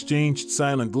Amelia exchanged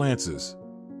silent glances.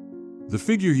 The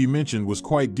figure he mentioned was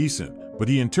quite decent, but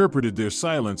he interpreted their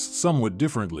silence somewhat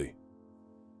differently.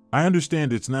 "I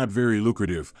understand it's not very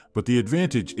lucrative, but the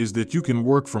advantage is that you can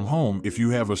work from home if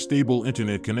you have a stable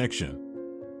internet connection.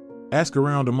 Ask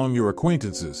around among your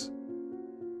acquaintances.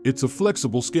 It's a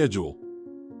flexible schedule.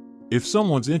 If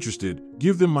someone's interested,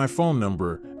 give them my phone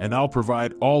number and I'll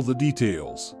provide all the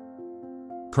details."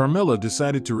 Carmela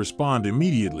decided to respond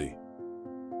immediately.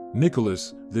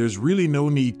 "Nicholas, there's really no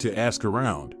need to ask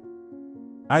around.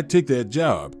 I'd take that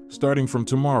job, starting from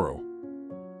tomorrow."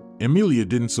 Amelia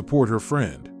didn't support her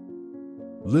friend.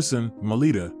 "Listen,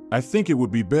 Melita, I think it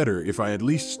would be better if I at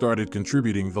least started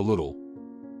contributing a little.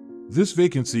 This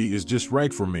vacancy is just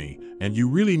right for me, and you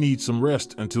really need some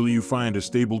rest until you find a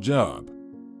stable job."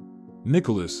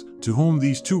 Nicholas, to whom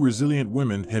these two resilient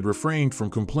women had refrained from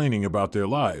complaining about their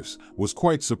lives, was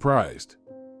quite surprised.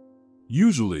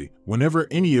 Usually, whenever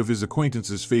any of his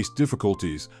acquaintances faced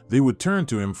difficulties, they would turn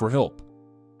to him for help.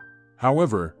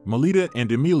 However, Melita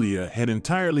and Amelia had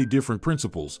entirely different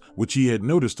principles, which he had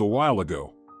noticed a while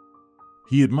ago.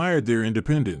 He admired their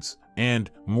independence, and,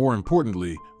 more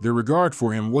importantly, their regard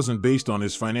for him wasn't based on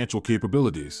his financial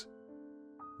capabilities.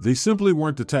 They simply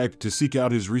weren't the type to seek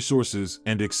out his resources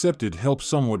and accepted help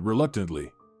somewhat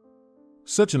reluctantly.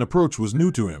 Such an approach was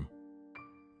new to him.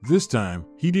 This time,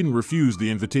 he didn't refuse the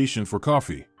invitation for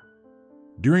coffee.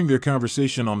 During their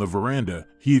conversation on the veranda,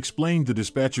 he explained the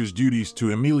dispatcher's duties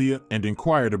to Amelia and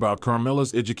inquired about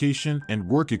Carmela's education and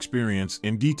work experience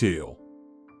in detail.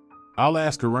 "I'll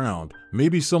ask around,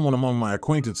 maybe someone among my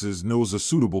acquaintances knows a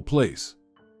suitable place.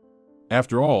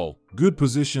 After all, good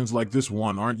positions like this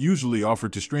one aren't usually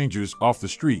offered to strangers off the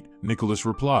street," Nicholas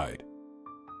replied.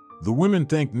 The women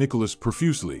thanked Nicholas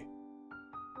profusely.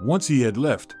 Once he had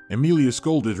left, Amelia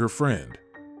scolded her friend.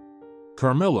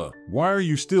 "Carmela, why are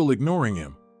you still ignoring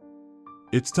him?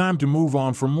 It's time to move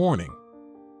on from mourning.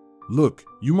 Look,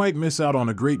 you might miss out on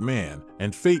a great man,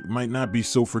 and fate might not be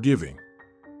so forgiving."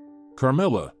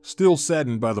 Carmela, still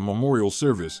saddened by the memorial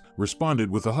service, responded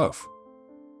with a huff.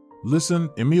 Listen,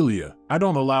 Emilia, I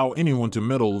don't allow anyone to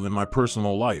meddle in my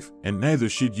personal life, and neither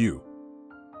should you.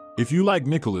 If you like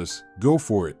Nicholas, go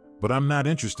for it, but I'm not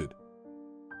interested.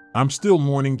 I'm still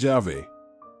mourning Javier.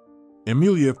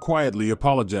 Emilia quietly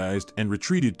apologized and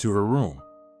retreated to her room.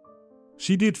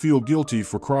 She did feel guilty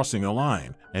for crossing a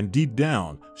line, and deep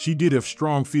down, she did have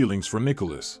strong feelings for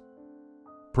Nicholas.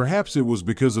 Perhaps it was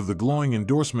because of the glowing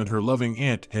endorsement her loving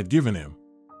aunt had given him.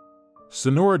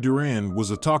 Sonora Duran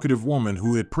was a talkative woman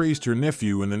who had praised her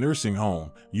nephew in the nursing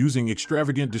home, using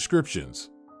extravagant descriptions.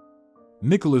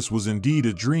 Nicholas was indeed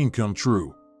a dream come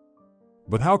true.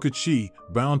 But how could she,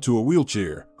 bound to a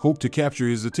wheelchair, hope to capture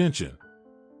his attention?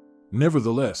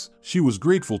 Nevertheless, she was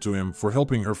grateful to him for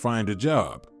helping her find a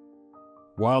job.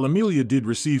 While Emilia did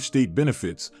receive state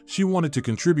benefits, she wanted to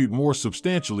contribute more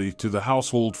substantially to the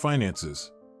household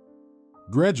finances.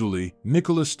 Gradually,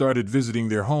 Nicholas started visiting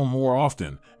their home more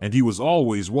often, and he was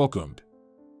always welcomed.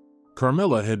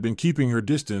 Carmela had been keeping her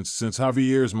distance since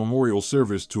Javier's memorial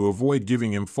service to avoid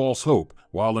giving him false hope,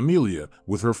 while Emilia,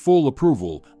 with her full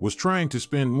approval, was trying to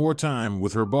spend more time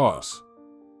with her boss.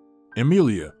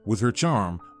 Emilia, with her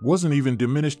charm, wasn't even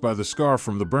diminished by the scar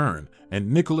from the burn, and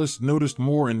Nicholas noticed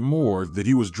more and more that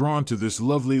he was drawn to this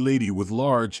lovely lady with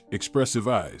large, expressive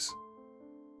eyes.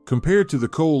 Compared to the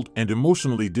cold and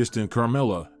emotionally distant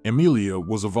Carmela, Emilia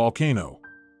was a volcano.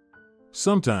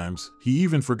 Sometimes, he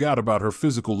even forgot about her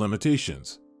physical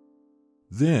limitations.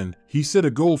 Then, he set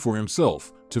a goal for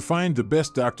himself, to find the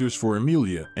best doctors for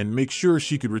Emilia and make sure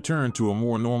she could return to a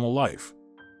more normal life.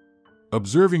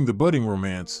 Observing the budding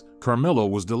romance, Carmela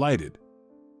was delighted.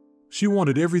 She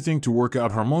wanted everything to work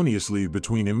out harmoniously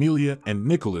between Emilia and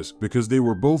Nicholas because they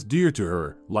were both dear to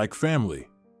her, like family.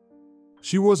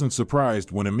 She wasn't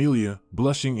surprised when Emilia,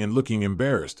 blushing and looking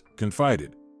embarrassed,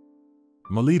 confided,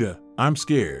 "Melita, I'm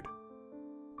scared.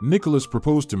 Nicholas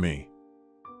proposed to me.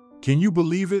 Can you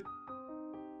believe it?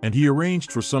 And he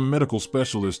arranged for some medical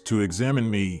specialist to examine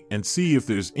me and see if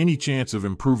there's any chance of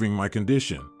improving my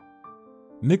condition.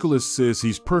 Nicholas says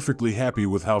he's perfectly happy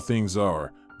with how things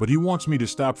are, but he wants me to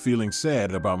stop feeling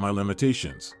sad about my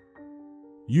limitations.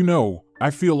 You know,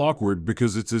 I feel awkward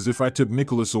because it's as if I took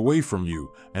Nicholas away from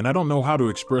you, and I don't know how to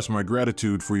express my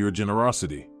gratitude for your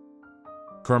generosity."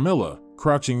 Carmela,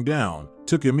 crouching down,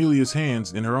 took Emilia's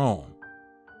hands in her own.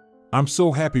 "I'm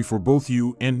so happy for both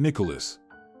you and Nicholas.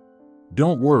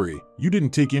 Don't worry, you didn't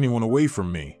take anyone away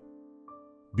from me.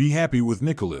 Be happy with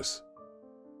Nicholas."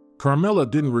 Carmela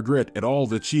didn't regret at all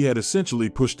that she had essentially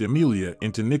pushed Emilia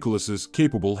into Nicholas's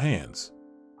capable hands.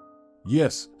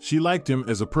 Yes, she liked him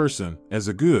as a person, as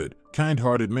a good,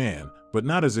 kind-hearted man, but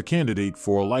not as a candidate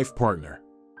for a life partner.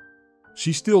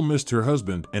 She still missed her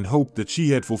husband and hoped that she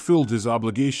had fulfilled his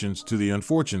obligations to the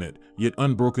unfortunate, yet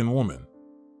unbroken woman.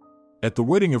 At the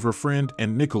wedding of her friend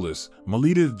and Nicholas,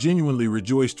 Melita genuinely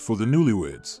rejoiced for the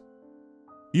newlyweds.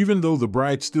 Even though the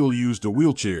bride still used a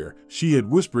wheelchair, she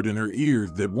had whispered in her ear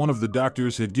that one of the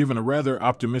doctors had given a rather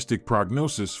optimistic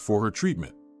prognosis for her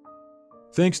treatment.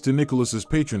 Thanks to Nicholas's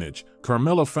patronage,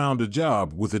 Carmela found a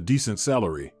job with a decent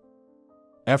salary.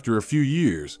 After a few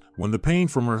years, when the pain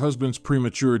from her husband's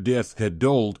premature death had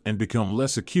dulled and become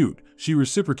less acute, she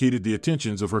reciprocated the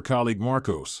attentions of her colleague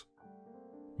Marcos.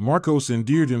 Marcos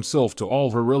endeared himself to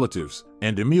all her relatives,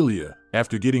 and Emilia,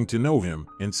 after getting to know him,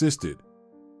 insisted,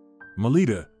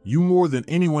 "Melita, you more than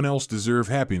anyone else deserve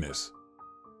happiness.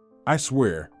 I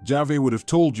swear, Javier would have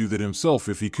told you that himself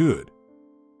if he could.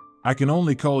 I can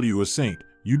only call you a saint.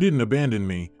 You didn't abandon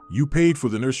me, you paid for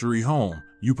the nursery home,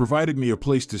 you provided me a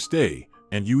place to stay,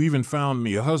 and you even found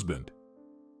me a husband.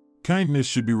 Kindness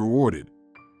should be rewarded.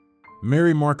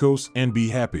 Marry Marcos and be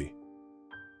happy."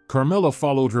 Carmela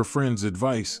followed her friend's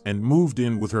advice and moved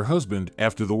in with her husband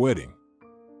after the wedding.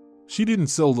 She didn't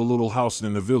sell the little house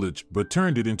in the village, but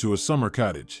turned it into a summer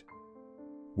cottage.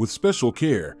 With special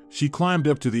care, she climbed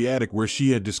up to the attic where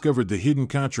she had discovered the hidden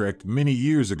contract many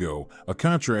years ago, a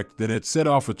contract that had set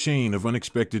off a chain of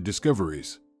unexpected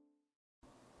discoveries.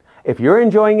 If you're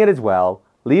enjoying it as well,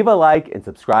 leave a like and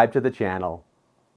subscribe to the channel.